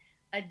than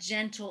a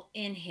gentle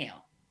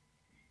inhale.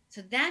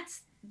 So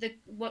that's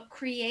what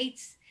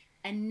creates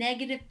a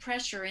negative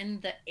pressure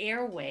in the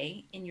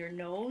airway, in your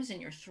nose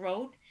and your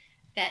throat,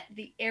 that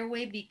the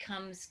airway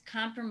becomes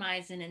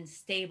compromised and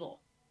unstable.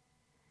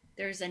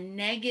 There's a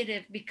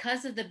negative,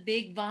 because of the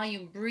big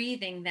volume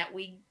breathing that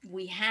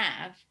we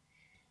have.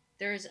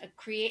 It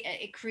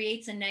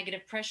creates a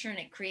negative pressure, and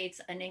it creates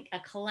a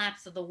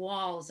collapse of the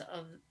walls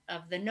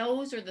of the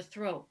nose or the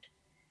throat.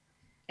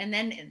 And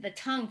then the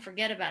tongue,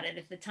 forget about it.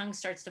 If the tongue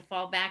starts to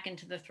fall back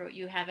into the throat,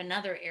 you have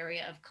another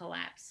area of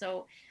collapse.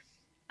 So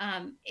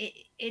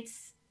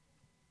it's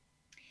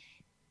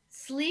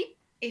sleep.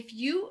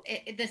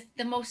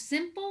 The most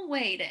simple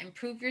way to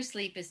improve your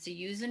sleep is to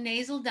use a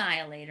nasal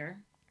dilator,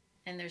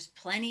 and there's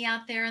plenty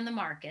out there in the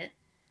market.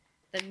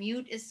 The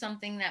Mute is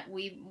something that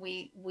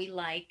we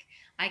like.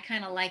 I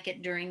kind of like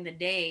it during the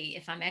day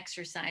if I'm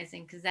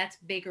exercising, because that's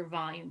bigger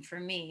volume for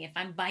me. If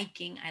I'm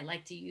biking, I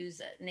like to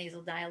use a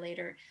nasal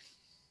dilator.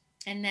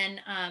 And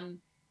then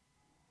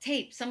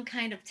tape, some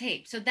kind of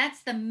tape. So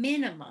that's the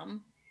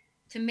minimum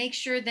to make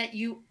sure that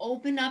you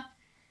open up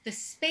the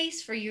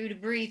space for you to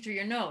breathe through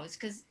your nose,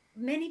 because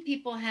many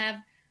people have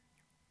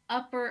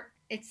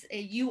it's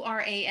a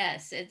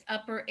URAS, it's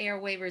upper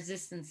airway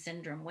resistance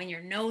syndrome, when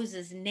your nose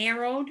is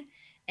narrowed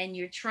and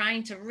you're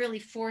trying to really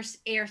force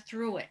air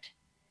through it.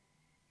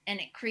 And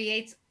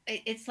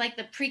it's like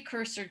the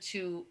precursor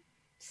to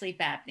sleep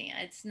apnea.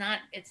 It's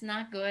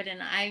not good.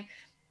 And I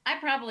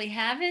probably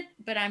have it,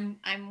 but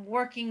I'm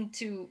working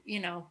to,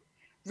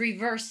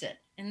 reverse it.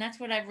 And that's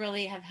what I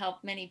really have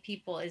helped many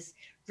people is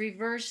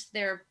reverse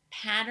their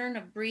pattern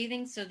of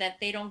breathing so that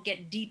they don't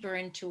get deeper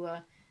into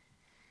a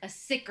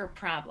sicker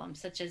problem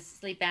such as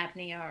sleep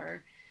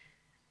apnea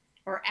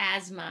or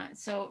asthma.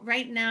 So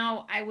right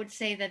now, I would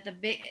say that the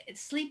big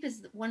sleep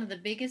is one of the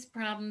biggest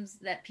problems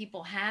that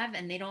people have,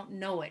 and they don't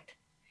know it.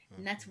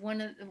 And that's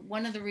one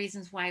of the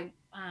reasons why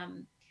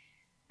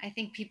I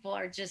think people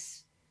are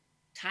just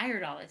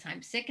tired all the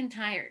time, sick and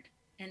tired,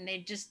 and they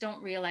just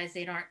don't realize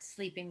they aren't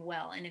sleeping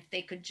well. And if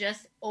they could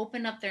just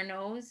open up their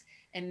nose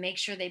and make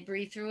sure they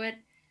breathe through it,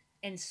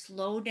 and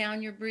slow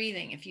down your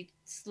breathing. If you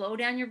slow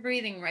down your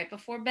breathing right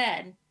before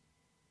bed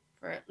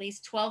for at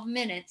least 12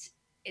 minutes,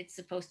 it's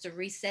supposed to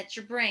reset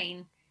your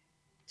brain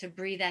to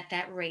breathe at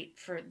that rate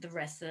for the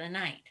rest of the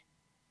night.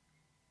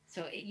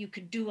 So you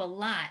could do a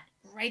lot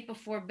right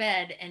before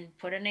bed and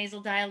put a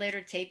nasal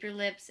dilator, tape your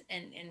lips,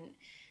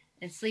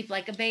 and sleep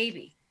like a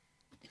baby.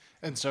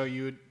 And so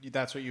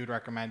that's what you would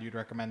recommend. You'd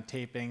recommend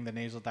taping the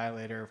nasal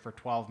dilator for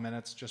 12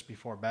 minutes just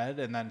before bed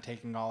and then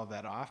taking all of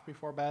that off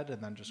before bed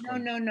and then just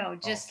going. No.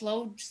 Just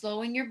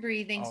slowing your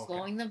breathing, Oh, okay.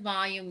 slowing the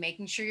volume,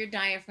 making sure your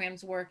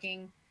diaphragm's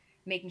working,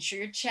 making sure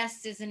your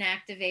chest isn't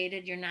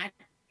activated. You're not,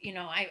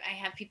 I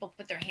have people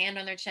put their hand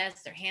on their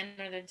chest, their hand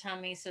on their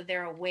tummy, so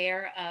they're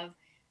aware of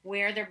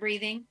where they're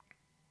breathing.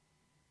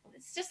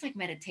 It's just like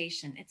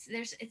meditation.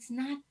 It's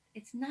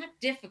not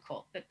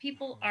difficult, but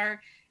people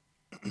are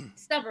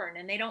stubborn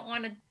and they don't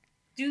want to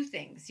do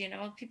things.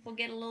 People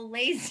get a little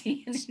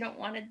lazy and they don't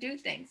want to do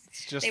things.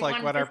 It's just They like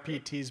want what to our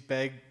PTs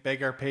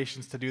beg our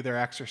patients to do their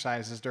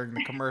exercises during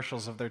the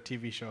commercials of their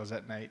TV shows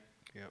at night.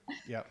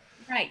 Yep.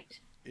 Right.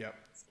 Yep.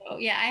 So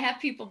yeah, I have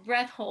people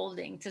breath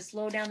holding to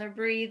slow down their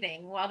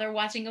breathing while they're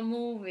watching a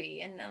movie,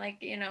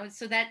 and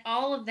so that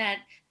all of that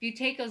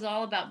Buteyko is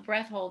all about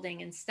breath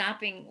holding and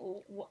stopping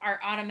our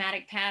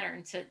automatic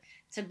pattern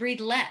to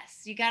breathe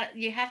less. You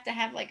have to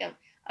have like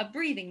a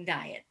breathing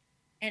diet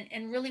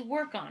and really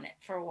work on it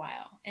for a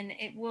while, and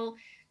it will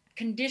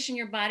condition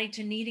your body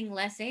to needing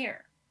less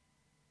air.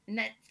 And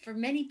that for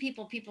many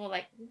people are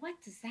like, what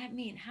does that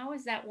mean? How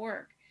does that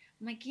work?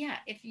 I'm like, yeah,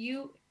 if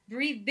you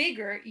breathe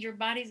bigger, your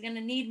body's going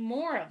to need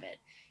more of it.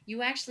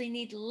 You actually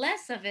need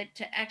less of it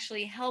to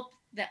actually help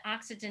the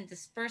oxygen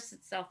disperse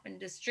itself and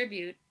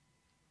distribute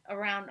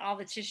around all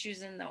the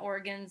tissues and the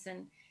organs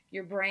and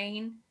your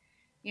brain.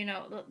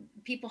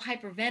 People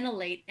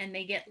hyperventilate and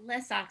they get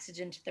less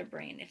oxygen to their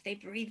brain. If they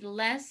breathe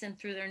less and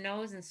through their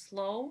nose and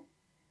slow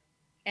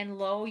and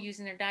low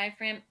using their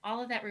diaphragm,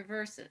 all of that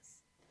reverses.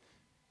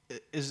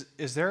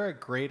 Is there a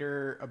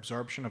greater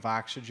absorption of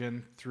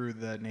oxygen through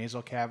the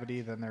nasal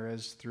cavity than there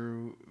is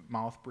through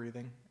mouth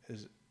breathing?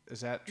 Is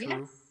that true?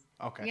 Yes.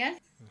 Okay.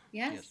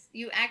 Yes.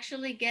 You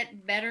actually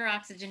get better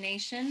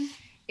oxygenation.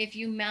 If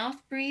you mouth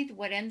breathe,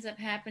 what ends up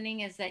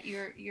happening is that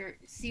your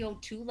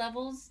CO2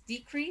 levels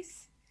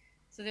decrease.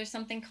 So there's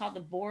something called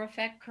the Bohr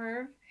effect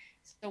curve.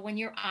 So when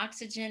you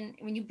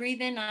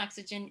breathe in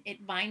oxygen,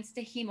 it binds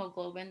to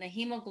hemoglobin. The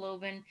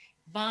hemoglobin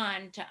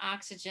bond to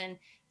oxygen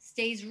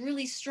stays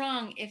really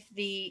strong if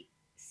the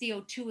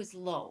CO2 is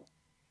low,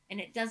 and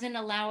it doesn't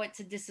allow it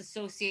to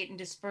disassociate and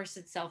disperse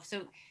itself.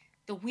 So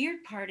the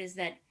weird part is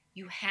that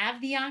you have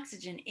the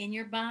oxygen in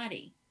your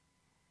body,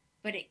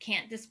 but it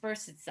can't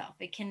disperse itself.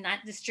 It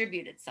cannot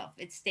distribute itself.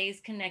 It stays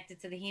connected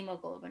to the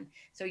hemoglobin.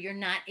 So you're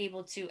not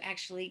able to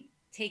actually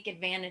take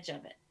advantage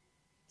of it.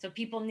 So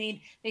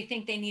they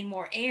think they need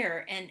more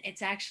air, and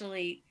it's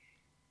actually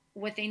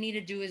what they need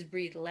to do is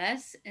breathe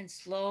less and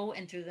slow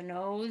and through the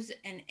nose,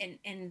 and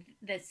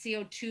the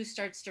CO2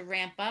 starts to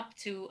ramp up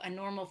to a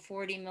normal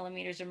 40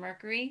 millimeters of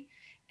mercury,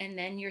 and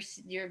then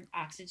your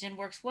oxygen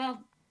works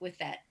well with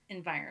that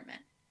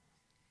environment.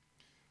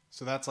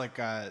 So that's like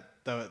the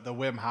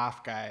Wim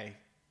Hof guy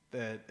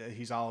that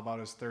he's all about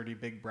his 30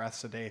 big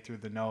breaths a day through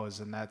the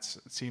nose, and it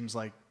seems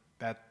like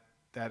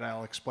that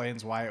all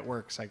explains why it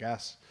works, I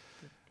guess.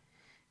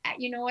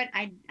 You know what?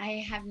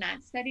 I have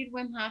not studied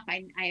Wim Hof.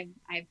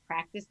 I've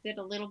practiced it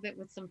a little bit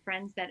with some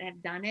friends that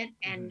have done it,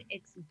 and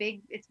it's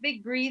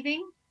big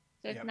breathing.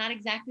 So it's not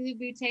exactly the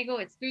Buteyko.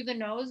 It's through the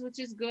nose, which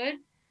is good.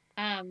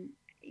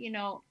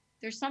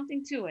 There's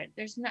something to it.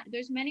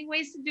 There's many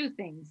ways to do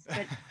things,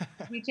 but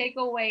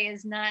Buteyko way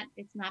it's not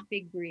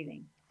big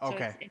breathing. So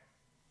Okay. it's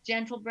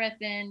gentle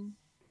breath in,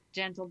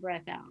 gentle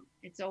breath out.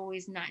 It's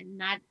always not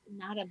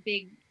a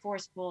big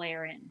forceful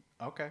air in.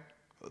 Okay.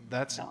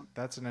 That's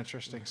an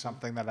interesting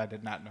something that I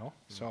did not know.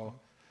 So,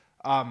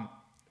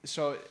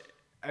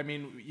 I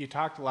mean, you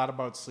talked a lot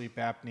about sleep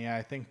apnea.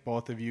 I think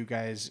both of you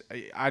guys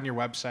on your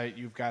website,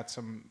 you've got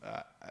some.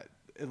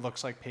 It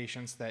looks like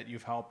patients that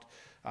you've helped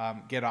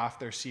get off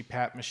their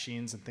CPAP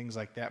machines and things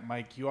like that.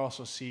 Mike, you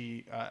also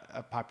see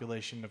a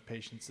population of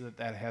patients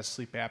that has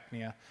sleep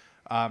apnea.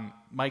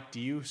 Mike,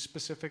 do you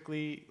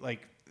specifically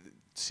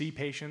see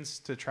patients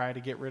to try to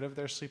get rid of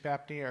their sleep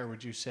apnea, or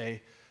would you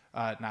say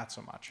not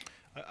so much?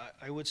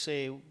 I would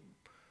say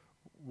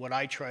what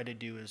I try to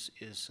do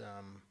is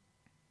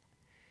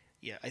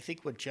Yeah, I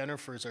think what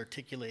Jennifer is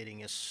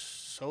articulating is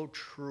so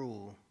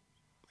true,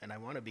 and I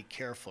want to be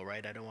careful,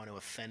 right? I don't want to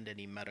offend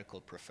any medical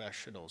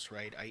professionals,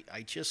 right?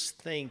 I just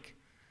think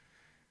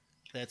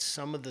that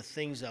some of the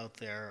things out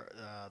there,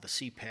 the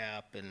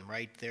CPAP and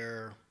right,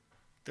 they're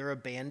a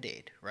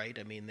Band-Aid, right?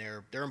 I mean,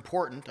 they're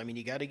important. I mean,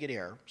 you got to get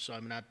air, so I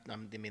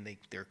mean,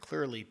 they're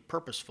clearly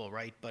purposeful,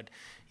 right? But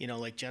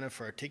like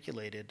Jennifer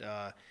articulated,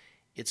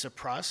 it's a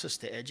process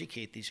to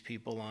educate these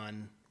people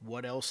on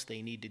what else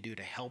they need to do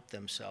to help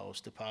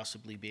themselves to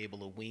possibly be able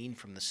to wean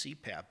from the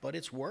CPAP. But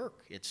it's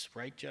work. It's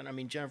right, Jen. I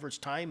mean, Jennifer's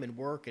time and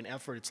work and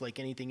effort. It's like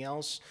anything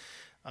else.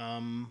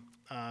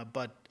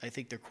 But I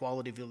think their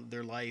quality of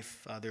their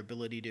life, their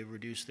ability to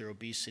reduce their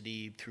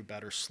obesity through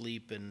better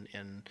sleep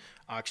and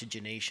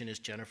oxygenation, as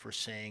Jennifer's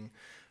saying.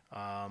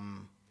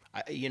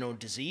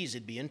 Disease,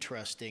 it'd be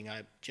interesting.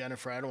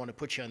 Jennifer, I don't want to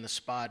put you on the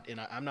spot, and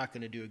I'm not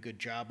going to do a good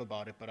job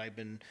about it, but I've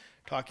been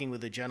talking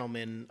with a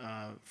gentleman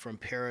from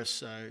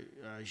Paris,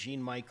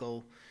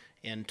 Jean-Michel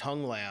and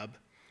Tongue Lab,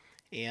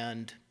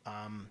 and,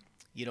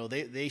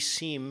 they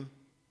seem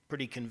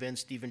pretty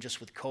convinced, even just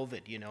with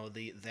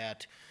COVID,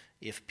 that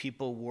if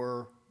people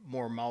were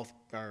more mouth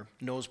or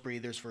nose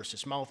breathers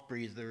versus mouth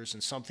breathers,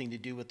 and something to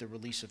do with the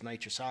release of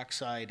nitrous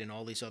oxide and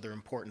all these other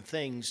important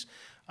things,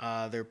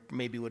 there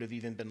maybe would have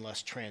even been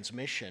less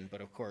transmission.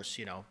 But of course,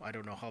 I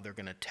don't know how they're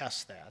going to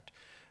test that.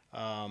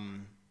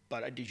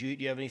 But do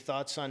you have any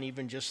thoughts on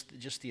even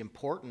just the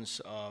importance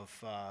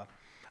of?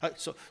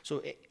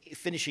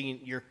 Finishing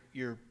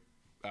your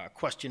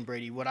question,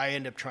 Brady, what I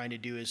end up trying to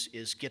do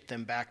is get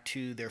them back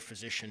to their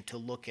physician to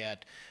look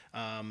at.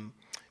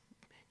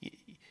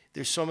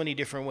 There's so many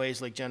different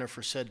ways, like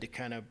Jennifer said, to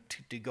kind of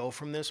to go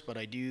from this, but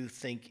I do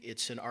think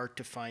it's an art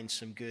to find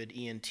some good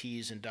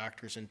ENTs and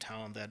doctors in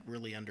town that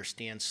really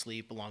understand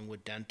sleep, along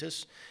with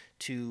dentists,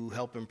 to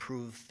help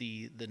improve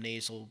the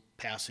nasal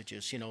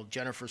passages.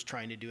 Jennifer's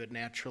trying to do it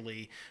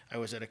naturally. I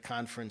was at a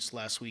conference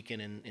last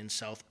weekend in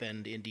South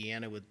Bend,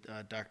 Indiana, with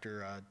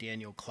Dr.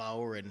 Daniel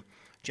Clower, and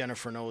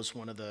Jennifer knows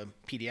one of the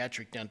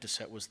pediatric dentists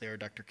that was there,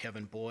 Dr.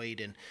 Kevin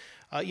Boyd, and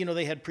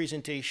they had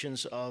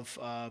presentations of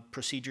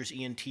procedures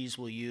ENTs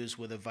will use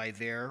with a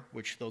Vivere,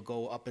 which they'll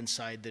go up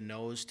inside the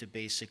nose to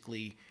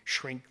basically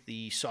shrink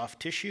the soft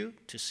tissue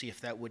to see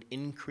if that would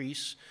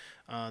increase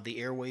the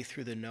airway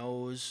through the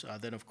nose.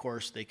 Then, of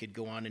course, they could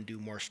go on and do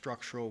more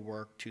structural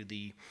work to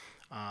the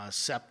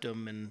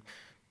septum, and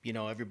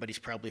everybody's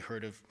probably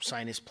heard of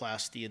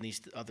sinusplasty and these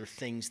other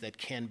things that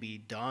can be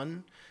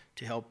done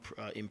to help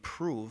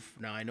improve.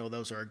 Now, I know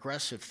those are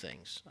aggressive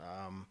things.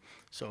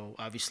 So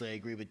obviously I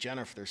agree with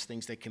Jennifer. There's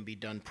things that can be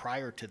done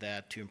prior to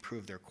that to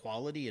improve their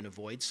quality and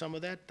avoid some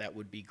of that. That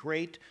would be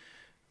great,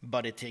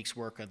 but it takes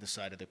work on the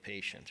side of the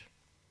patient.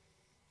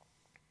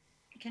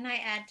 Can I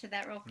add to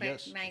that real quick,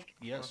 Yes. Mike?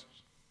 Yes.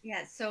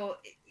 Yeah, so,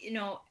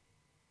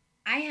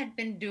 I had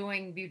been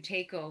doing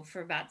Buteyko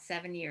for about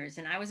 7 years,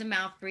 and I was a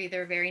mouth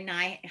breather, very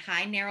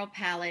high, narrow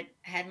palate,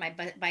 had my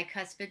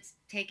bicuspids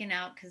taken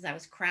out because I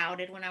was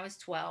crowded when I was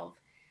 12.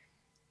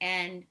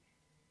 And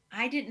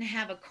I didn't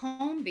have a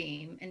cone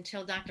beam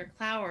until Dr.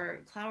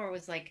 Clower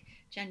was like,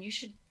 Jen, you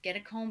should get a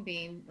cone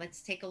beam.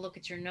 Let's take a look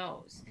at your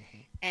nose.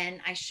 Mm-hmm.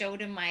 And I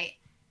showed him my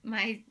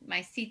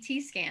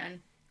CT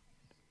scan.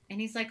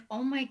 And he's like,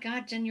 oh my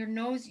God, Jen, your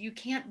nose, you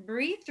can't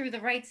breathe through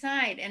the right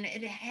side. And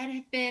it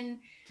had been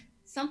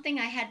something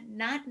I had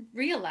not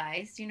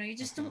realized. You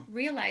just don't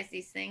realize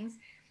these things.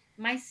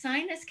 My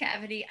sinus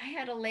cavity, I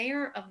had a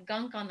layer of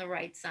gunk on the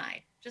right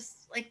side.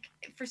 Just like,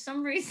 for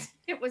some reason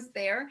it was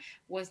there.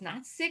 Was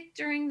not sick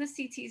during the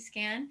CT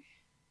scan,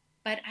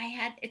 but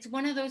it's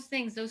one of those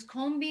things, those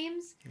cone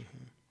beams.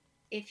 Mm-hmm.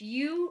 If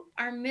you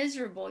are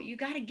miserable, you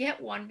got to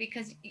get one,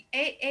 because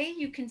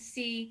you can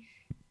see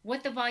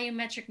what the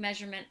volumetric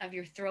measurement of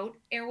your throat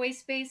airway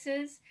space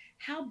is,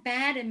 how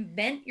bad and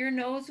bent your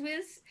nose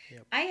was.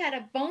 Yep. I had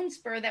a bone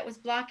spur that was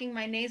blocking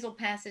my nasal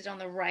passage on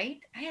the right.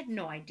 I had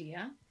no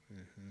idea.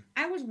 Mm-hmm.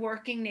 I was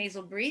working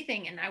nasal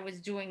breathing and I was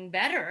doing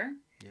better.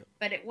 Yep.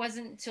 But it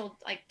wasn't until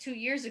like 2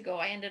 years ago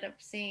I ended up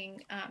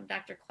seeing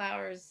Dr.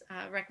 Clower's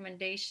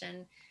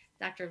recommendation,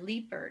 Dr.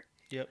 Liepert.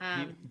 Yep.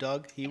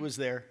 Doug, he was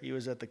there. He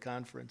was at the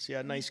conference.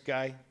 Yeah, nice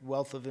guy,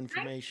 wealth of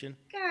information.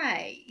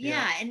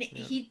 Yeah. And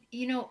he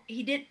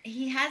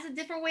has a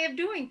different way of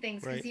doing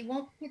things, because he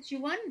won't put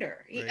you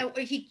under.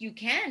 You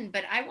can,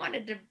 but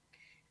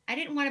I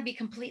didn't want to be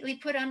completely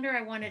put under.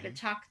 I wanted to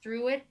talk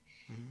through it.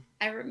 Mm-hmm.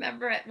 I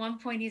remember at one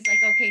point he's like,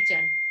 okay,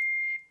 Jen,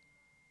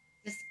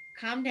 just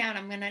calm down.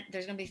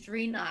 There's gonna be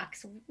 3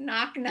 knocks.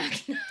 Knock, knock,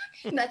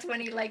 knock. That's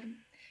when he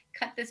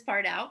cut this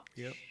part out.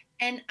 Yep.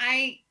 And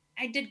I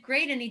did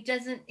great, and he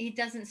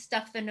doesn't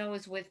stuff the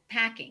nose with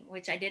packing,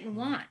 which I didn't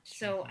want.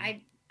 So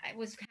I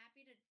was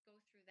happy to go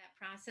through that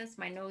process.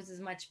 My nose is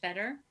much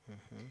better.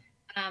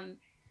 Mm-hmm.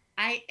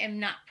 I am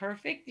not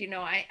perfect.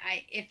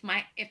 If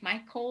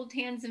my cold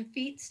hands and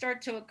feet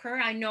start to occur,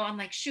 I know I'm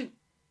like, shoot,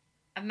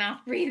 I'm mouth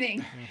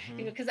breathing,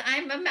 because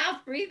I'm a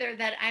mouth breather,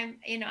 that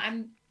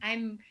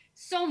I'm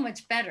so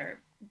much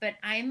better, but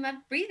I'm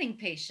a breathing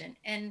patient,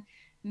 and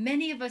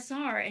many of us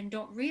are and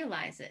don't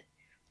realize it.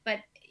 But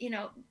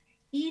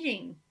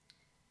eating,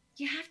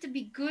 you have to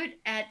be good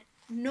at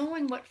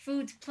knowing what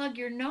foods plug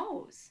your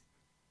nose.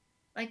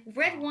 Like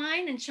red Wow.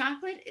 wine and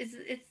chocolate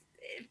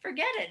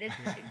forget it.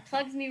 It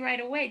plugs me right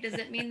away. Does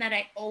it mean that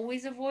I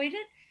always avoid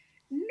it?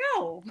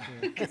 No, Yeah.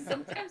 because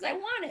sometimes I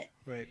want it.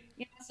 Right.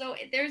 So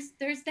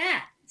there's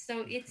that.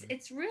 So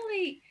it's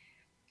really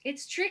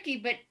it's tricky,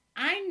 but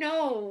I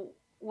know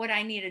what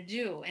I need to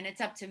do, and it's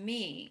up to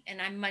me,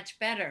 and I'm much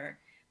better.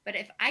 But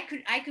if I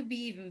could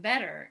be even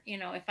better,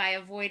 if I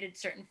avoided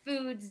certain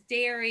foods,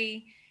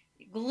 dairy,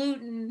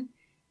 gluten,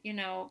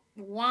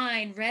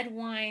 wine, red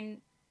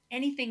wine,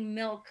 anything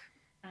milk,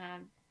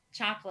 um,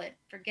 chocolate,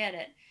 forget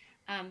it.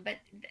 But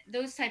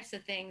those types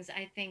of things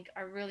I think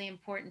are really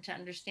important to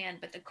understand.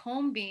 But the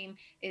cone beam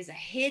is a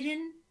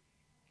hidden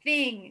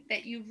thing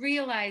that you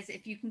realize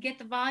if you can get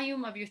the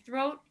volume of your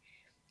throat,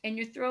 and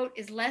your throat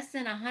is less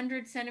than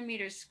 100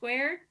 centimeters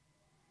squared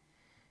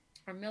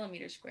or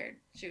millimeters squared.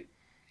 Shoot.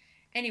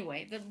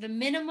 Anyway, the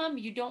minimum,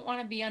 you don't want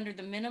to be under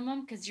the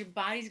minimum because your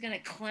body's going to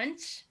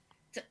clench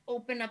to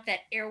open up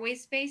that airway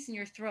space in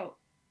your throat.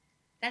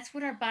 That's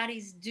what our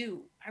bodies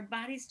do. Our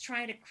bodies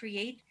try to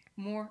create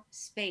more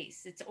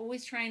space. It's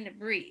always trying to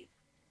breathe,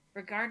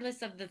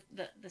 regardless of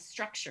the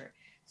structure.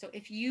 So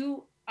if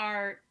you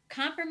are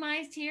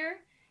compromised here,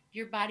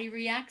 your body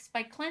reacts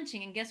by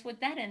clenching. And guess what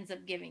that ends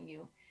up giving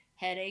you?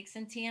 Headaches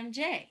and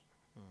TMJ.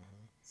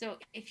 Mhm. So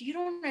if you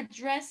don't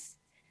address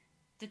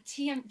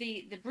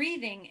the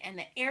breathing and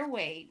the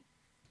airway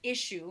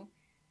issue,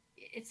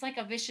 it's like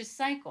a vicious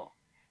cycle.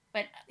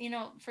 But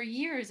for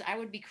years I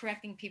would be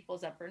correcting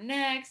people's upper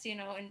necks, and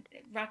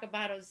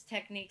Rockabado's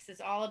techniques is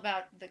all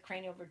about the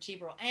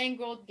craniovertebral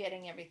angle,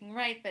 getting everything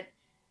right. But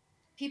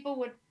people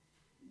would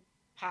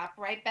pop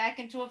right back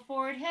into a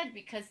forward head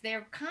because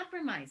they're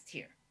compromised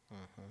here.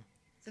 Mhm.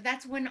 So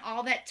that's when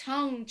all that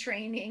tongue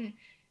training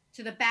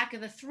to the back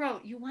of the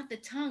throat, you want the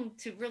tongue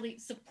to really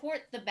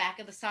support the back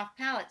of the soft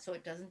palate so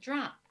it doesn't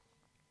drop.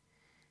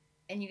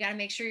 And you got to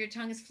make sure your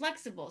tongue is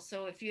flexible.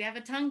 So if you have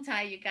a tongue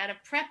tie, you got to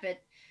prep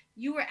it.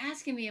 You were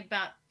asking me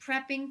about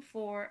prepping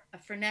for a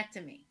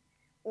frenectomy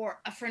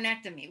or a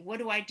frenectomy. What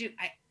do I do?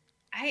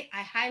 I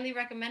highly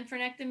recommend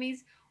frenectomies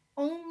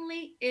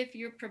only if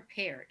you're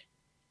prepared.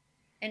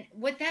 And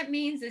what that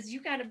means is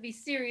you got to be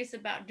serious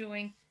about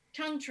doing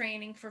tongue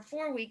training for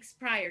 4 weeks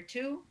prior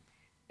to,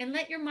 and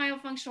let your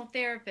myofunctional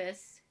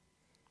therapist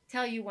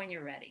tell you when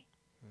you're ready.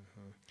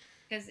 Mhm.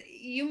 Because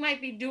you might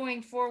be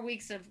doing 4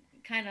 weeks of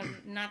kind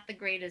of not the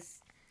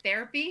greatest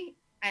therapy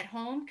at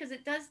home, because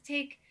it does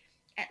take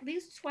at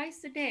least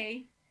twice a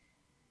day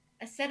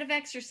a set of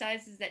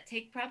exercises that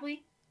take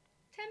probably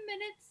 10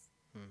 minutes.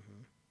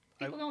 Mhm.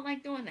 I People don't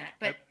like doing that. I,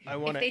 But I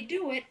want if to. they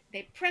do it,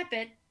 they prep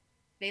it,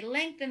 they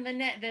lengthen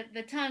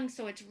the tongue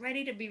so it's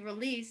ready to be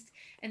released,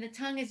 and the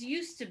tongue is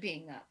used to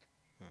being up.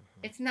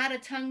 It's not a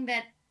tongue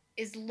that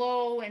is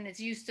low and it's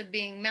used to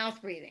being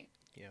mouth breathing,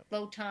 Yep.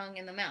 low tongue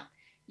in the mouth.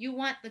 You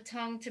want the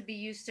tongue to be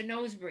used to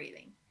nose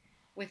breathing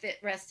with it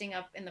resting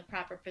up in the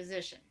proper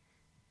position.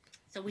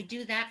 So we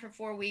do that for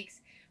 4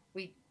 weeks.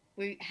 We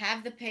we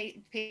have the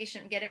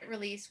patient get it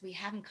released. We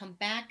have them come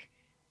back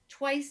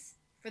twice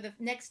for the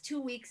next 2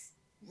 weeks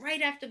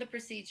right after the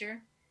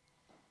procedure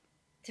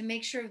to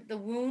make sure the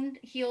wound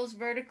heals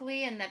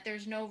vertically and that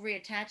there's no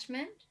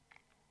reattachment.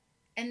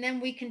 And then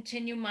we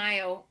continue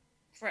myo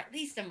for at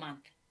least a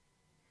month,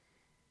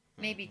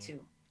 maybe Mhm.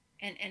 two.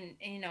 And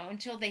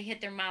until they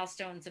hit their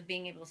milestones of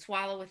being able to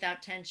swallow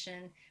without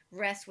tension,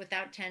 rest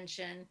without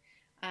tension,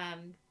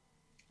 um,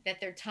 that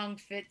their tongue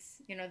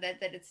fits,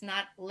 that it's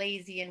not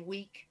lazy and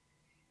weak.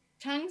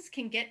 Tongues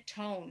can get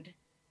toned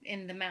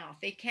in the mouth.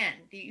 They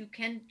can. You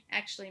can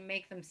actually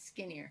make them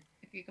skinnier,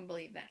 if you can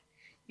believe that.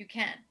 You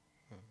can.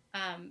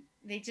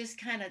 They just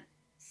kind of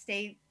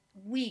stay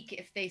weak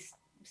if they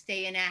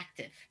stay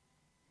inactive.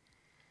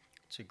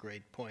 It's a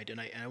great point, and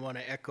I want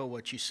to echo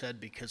what you said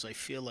because I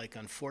feel like,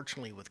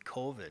 unfortunately, with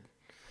COVID,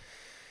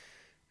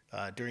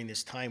 during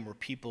this time where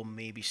people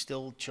maybe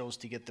still chose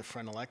to get the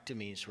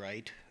frenectomies,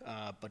 right,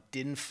 but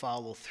didn't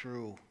follow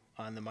through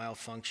on the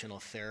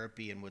myofunctional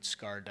therapy and would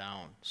scar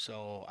down.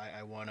 So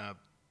I want to,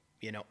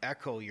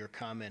 echo your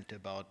comment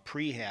about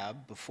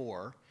prehab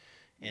before,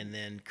 and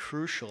then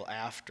crucial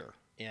after.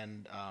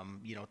 And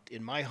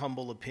in my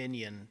humble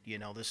opinion,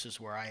 this is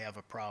where I have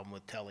a problem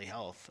with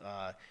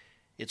telehealth.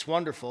 It's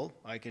wonderful.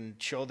 I can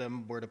show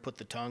them where to put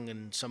the tongue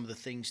and some of the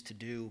things to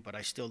do, but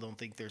I still don't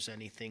think there's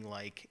anything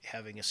like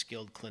having a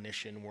skilled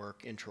clinician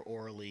work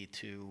intraorally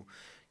to,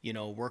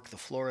 work the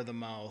floor of the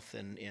mouth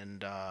and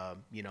the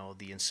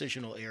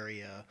incisional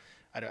area.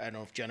 I don't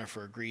know if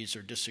Jennifer agrees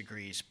or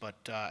disagrees,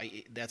 but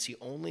that's the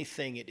only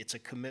thing. It's a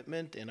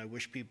commitment, and I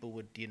wish people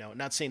would,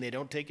 not saying they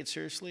don't take it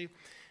seriously,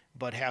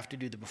 but have to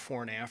do the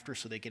before and after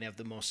so they can have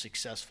the most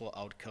successful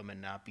outcome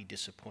and not be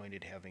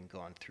disappointed having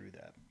gone through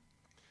that.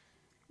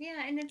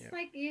 Yeah, and it's Yeah.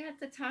 like you have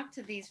to talk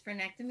to these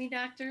frenectomy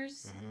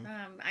doctors.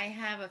 Mm-hmm. I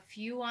have a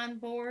few on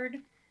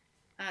board.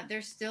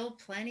 There's still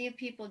plenty of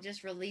people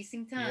just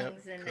releasing Yep,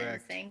 tongues and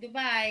correct. saying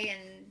goodbye,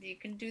 and you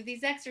can do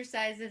these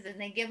exercises, and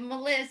they give them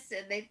a list,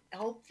 and they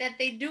hope that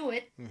they do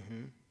it.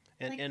 Mm-hmm.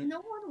 And, Like and no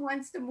one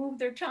wants to move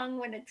their tongue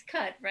when it's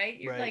cut, right?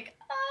 You're right, like,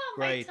 oh,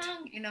 my right,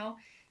 tongue,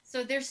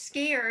 So they're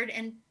scared,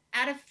 and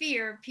out of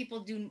fear, people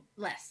do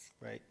less,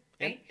 right.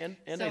 And, right? and,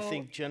 and I So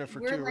think, Jennifer,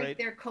 we're too, like right?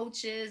 their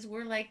coaches.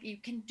 We're like, you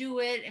can do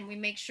it, and we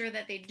make sure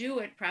that they do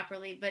it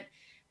properly. But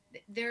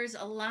there's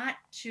a lot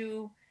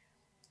to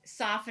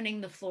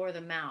softening the floor of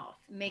the mouth,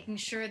 making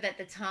sure that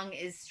the tongue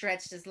is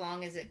stretched as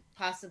long as it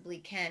possibly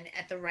can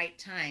at the right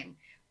time.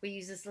 We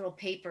use this little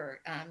paper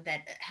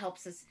that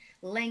helps us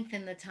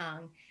lengthen the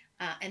tongue,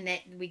 and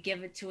that we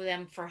give it to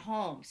them for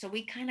home. So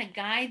we kind of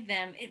guide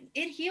them.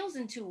 It heals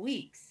in 2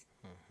 weeks.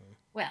 Mhm.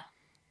 Well,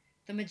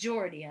 the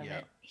majority of Yeah,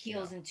 it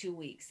heals yeah. in 2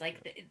 weeks.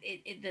 Like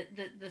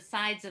the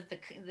sides of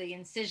the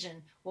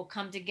incision will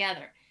come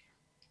together.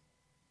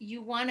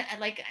 You want to,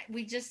 like,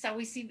 we just saw,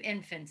 we see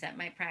infants at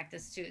my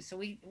practice too, so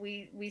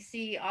we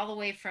see all the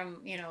way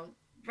from,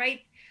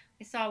 right.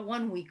 I saw a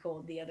 1 week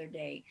old the other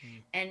day,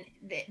 Mm. and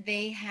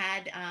they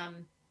had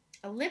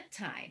a lip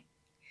tie.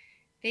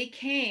 They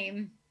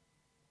came,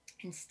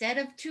 instead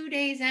of 2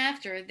 days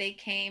after, they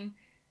came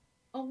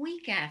a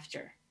week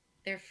after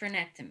their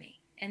frenectomy,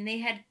 and they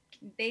had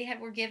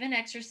were given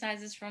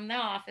exercises from the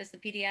office, the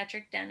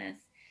pediatric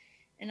dentist.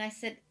 And I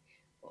said,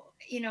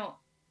 you know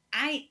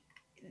I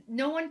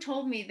no one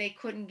told me they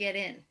couldn't get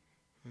in.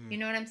 Mm. You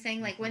know what I'm saying?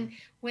 Like Mhm.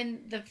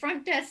 when the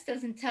front desk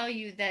doesn't tell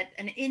you that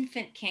an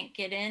infant can't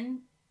get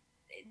in,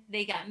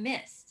 they got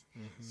missed.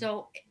 Mhm.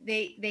 So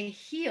they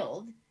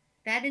healed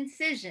that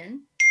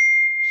incision,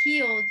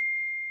 healed.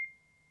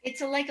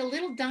 It's like a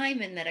little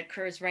diamond that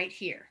occurs right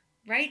here,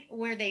 right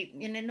where they.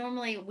 And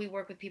normally we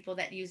work with people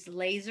that use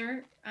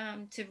laser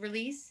to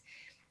release,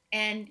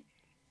 and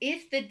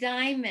if the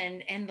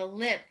diamond and the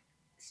lip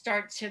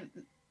start to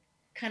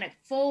kind of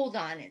fold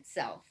on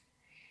itself,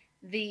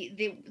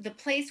 the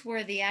place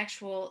where the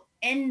actual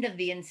end of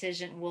the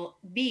incision will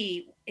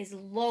be is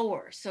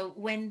lower. So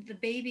when the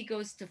baby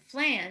goes to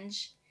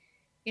flange,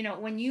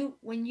 when you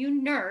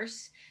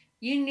nurse,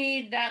 you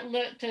need that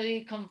lip to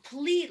be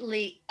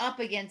completely up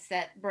against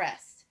that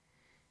breast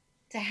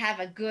to have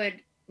a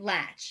good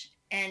latch,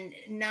 and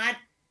not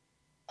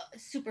a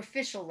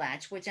superficial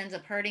latch, which ends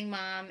up hurting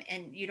mom,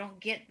 and you don't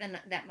get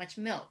that much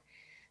milk.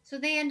 So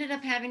they ended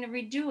up having to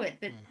redo it,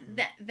 but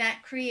Mhm.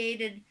 that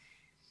created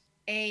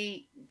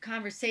a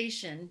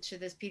conversation to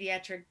this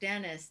pediatric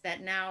dentist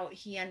that now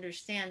he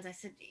understands. I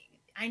said,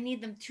 I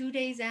need them 2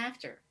 days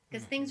after,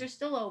 because things Mhm. are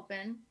still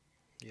open.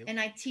 Yep. And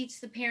I teach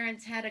the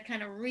parents how to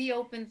kind of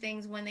reopen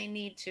things when they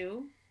need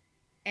to,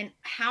 and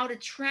how to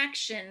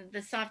traction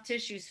the soft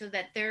tissue so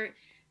that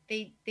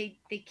they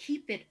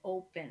keep it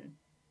open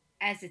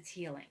as it's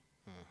healing.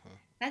 Mhm.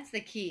 That's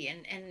the key.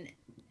 And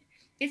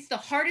it's the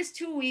hardest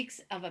 2 weeks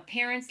of a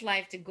parent's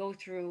life to go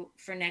through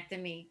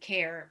frenectomy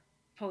care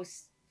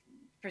post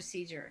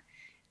procedure.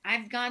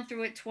 I've gone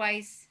through it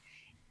twice.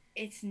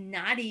 It's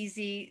not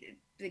easy.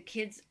 The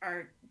kids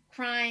are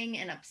crying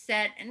and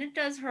upset, and it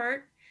does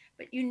hurt,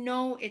 but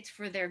it's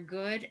for their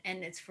good,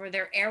 and it's for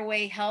their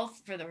airway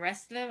health for the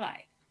rest of their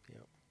life.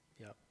 Yep.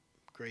 Yep.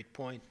 Great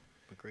point.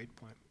 A great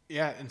point.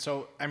 Yeah, and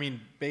so I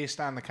mean,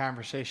 based on the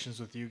conversations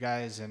with you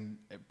guys and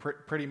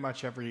pretty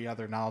much every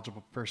other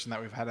knowledgeable person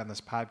that we've had on this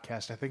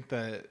podcast, I think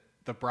the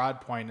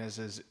broad point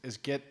is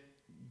get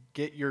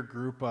your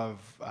group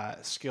of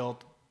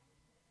skilled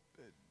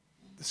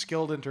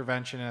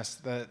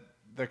interventionists,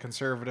 the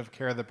conservative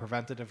care, the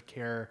preventative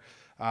care.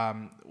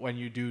 When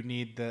you do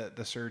need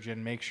the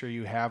surgeon, make sure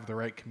you have the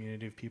right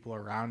community of people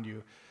around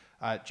you.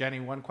 Jenny,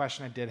 one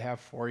question I did have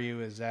for you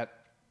is that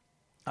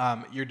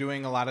you're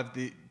doing a lot of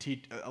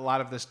a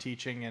lot of this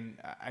teaching, and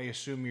I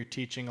assume you're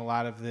teaching a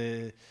lot of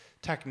the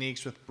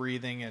techniques with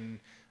breathing and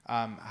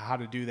how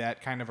to do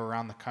that kind of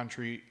around the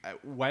country.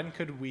 When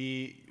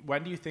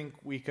do you think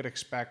we could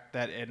expect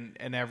that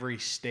in every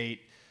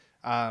state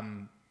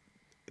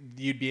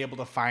you'd be able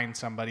to find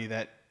somebody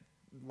that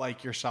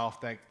like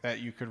yourself that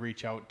you could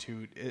reach out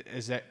to?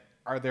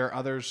 Are there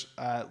others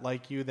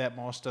like you that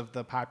most of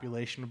the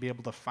population would be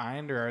able to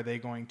find, or are they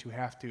going to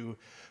have to,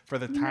 for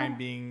the You time know,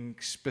 being,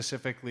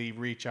 specifically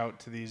reach out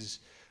to these,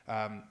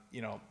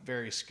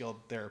 very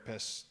skilled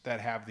therapists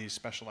that have these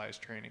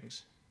specialized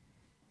trainings?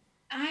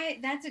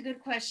 that's a good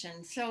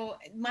question. So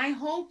my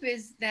hope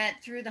is that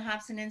through the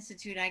Hobson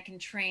Institute, I can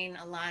train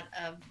a lot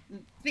of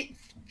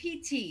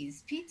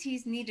PTs.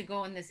 PTs need to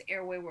go in this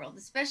airway world,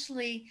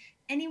 especially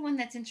anyone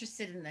that's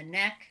interested in the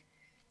neck.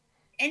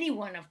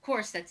 Anyone, of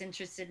course, that's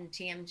interested in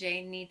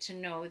TMJ need to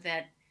know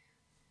that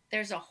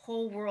there's a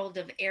whole world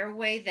of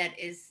airway that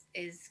is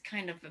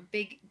kind of a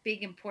big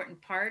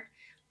important part.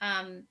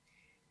 Um,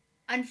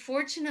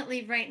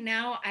 Unfortunately, right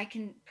now, I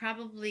can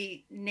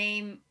probably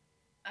name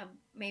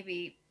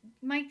maybe.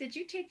 Mike, did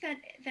you take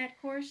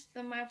that course,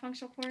 the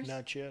myofunctional course?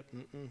 Not yet.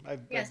 Mm-mm.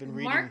 I've Yes, been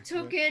reading. Mark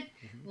took Right. it.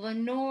 Mhm.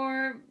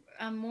 Lenore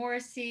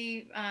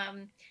Morrissey.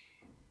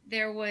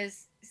 There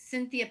was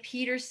Cynthia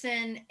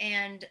Peterson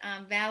and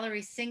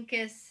Valerie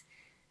Sinkus.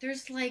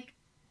 There's like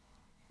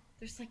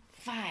there's like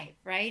 5,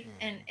 right?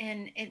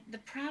 And the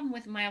problem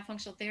with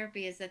myofunctional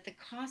therapy is that the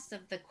cost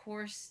of the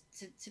course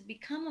to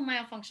become a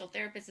myofunctional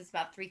therapist is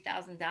about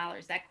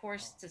 $3,000. That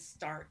course to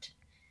start,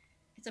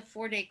 it's a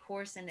 4-day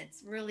course, and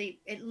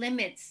it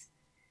limits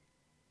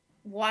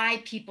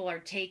why people are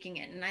taking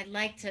it. And I'd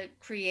like to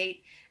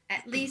create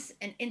at least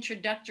an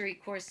introductory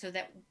course so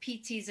that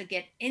PTs will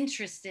get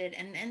interested,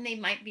 and then they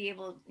might be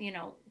able,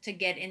 to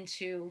get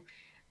into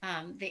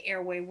the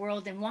airway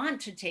world and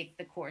want to take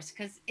the course,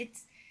 because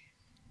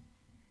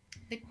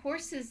the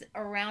courses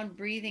around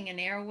breathing and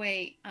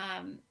airway.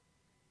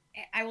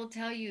 I will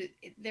tell you,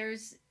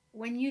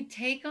 when you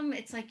take them,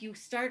 it's like you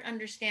start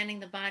understanding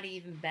the body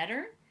even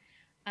better.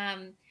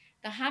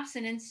 The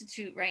Hobson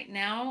Institute right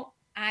now,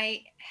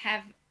 I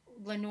have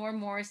Lenore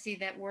Morrissey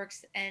that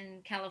works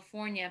in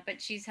California, but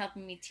she's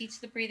helping me teach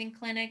the breathing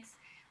clinics.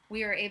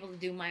 We are able to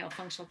do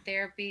myofunctional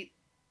therapy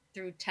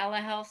through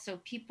telehealth. So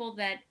people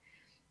that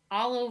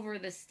all over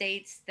the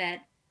states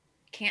that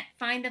can't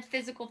find a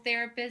physical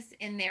therapist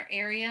in their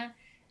area,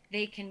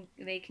 they can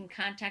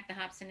contact the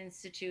Hobson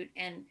Institute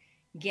and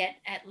get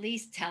at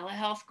least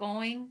telehealth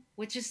going,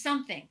 which is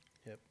something.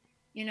 Yep.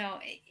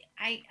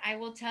 I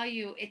will tell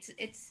you,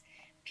 it's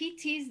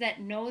PTs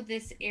that know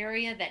this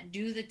area, that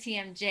do the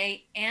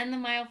TMJ and the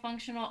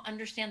myofunctional,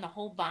 understand the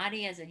whole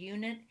body as a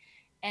unit.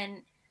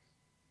 And,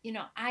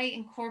 I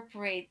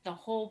incorporate the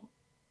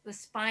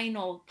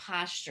spinal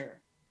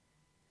posture.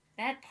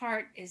 That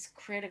part is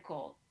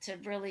critical to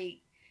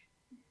really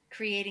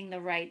creating the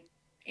right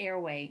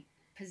airway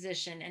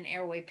position and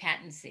airway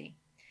patency.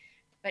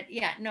 But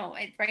yeah, no,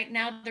 right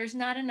now there's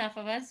not enough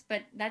of us,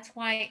 but that's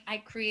why I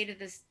created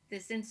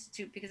this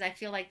institute, because I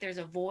feel like there's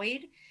a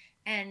void.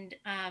 And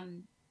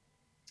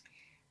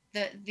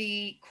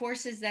the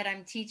courses that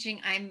I'm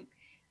teaching,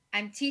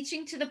 I'm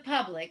teaching to the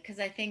public, because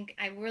I think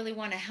I really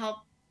want to help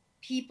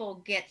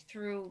people get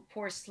through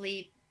poor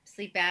sleep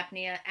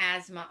apnea,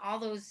 asthma, all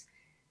those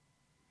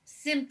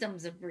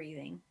symptoms of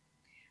breathing.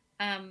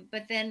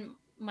 But then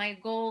my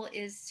goal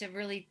is to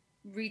really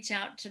reach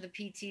out to the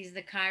PTs,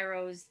 the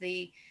chiros,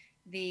 the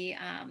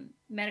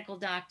medical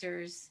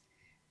doctors,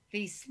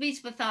 the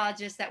speech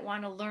pathologists that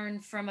want to learn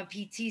from a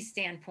PT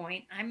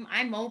standpoint.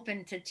 I'm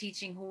open to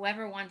teaching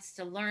whoever wants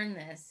to learn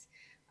this,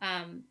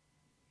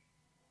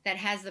 that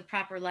has the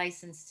proper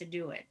license to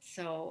do it.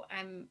 So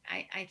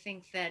I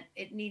think that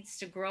it needs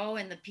to grow,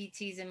 and the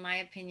PTs, in my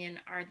opinion,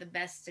 are the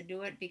best to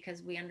do it,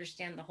 because we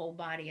understand the whole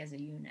body as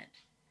a unit.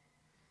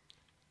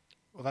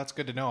 Well, that's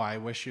good to know. I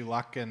wish you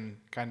luck in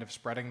kind of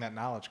spreading that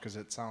knowledge, because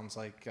it sounds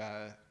like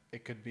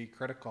it could be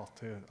critical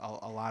to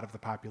a lot of the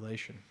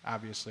population.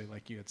 Obviously,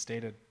 like you had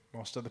stated,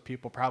 most of the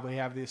people probably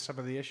have some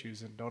of the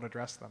issues and don't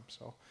address them.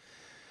 So,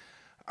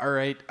 all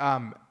right.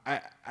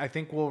 I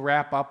think we'll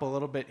wrap up a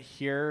little bit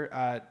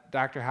here.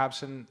 Dr.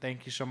 Hobson,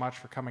 thank you so much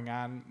for coming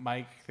on.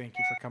 Mike, thank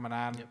you for coming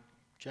on. Yep.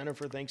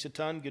 Jennifer, thanks a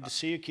ton. Good to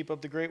see you. Keep up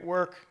the great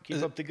work.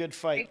 Keep up the good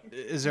fight.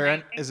 Is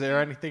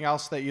there anything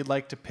else that you'd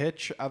like to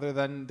pitch other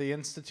than the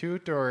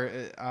Institute, or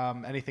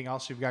anything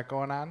else you've got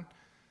going on?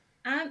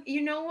 You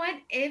know what?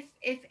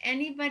 If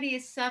anybody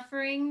is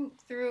suffering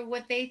through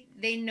what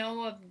they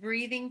know of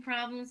breathing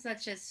problems,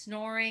 such as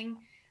snoring,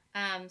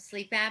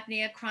 sleep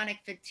apnea, chronic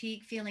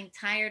fatigue, feeling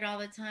tired all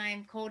the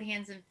time, cold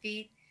hands and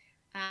feet,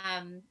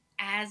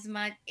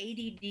 asthma,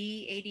 ADD,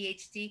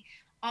 ADHD,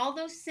 all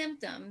those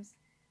symptoms,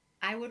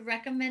 I would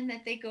recommend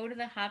that they go to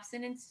the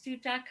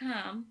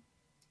HobsonInstitute.com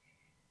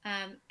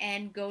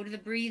and go to the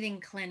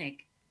breathing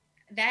clinic.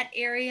 That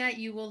area,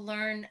 you will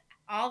learn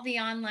all the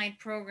online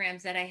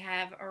programs that I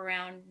have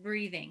around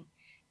breathing.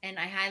 And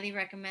I highly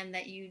recommend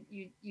that you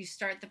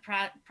start the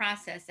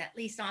process, at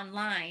least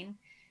online.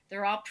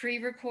 They're all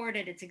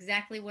pre-recorded. It's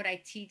exactly what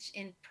I teach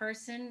in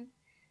person,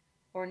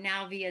 or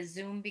now via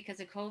Zoom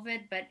because of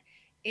COVID, but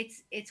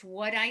it's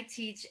what I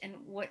teach, and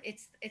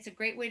it's a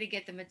great way to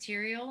get the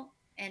material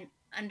and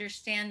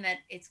understand that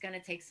it's going to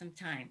take some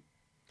time.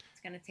 It's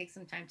going to take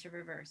some time to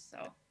reverse.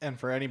 So, and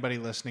for anybody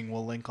listening,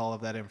 we'll link all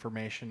of that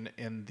information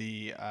in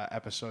the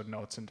episode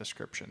notes and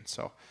description.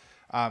 So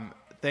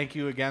thank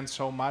you again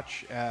so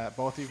much,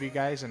 both of you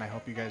guys, and I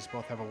hope you guys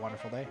both have a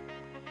wonderful day.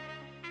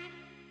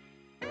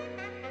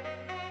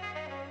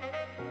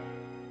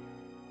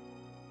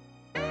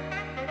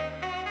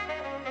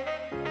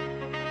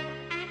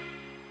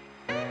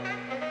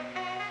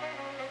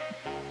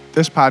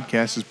 This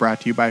podcast is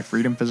brought to you by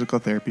Freedom Physical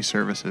Therapy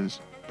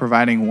Services,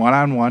 providing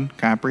one-on-one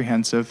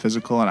comprehensive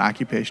physical and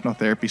occupational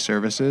therapy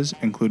services,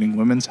 including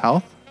women's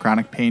health,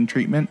 chronic pain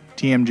treatment,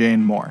 TMJ,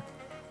 and more.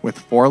 With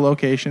 4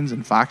 locations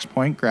in Fox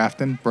Point,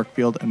 Grafton,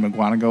 Brookfield, and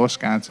Mukwonago,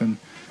 Wisconsin.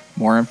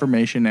 More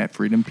information at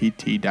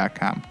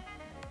freedompt.com.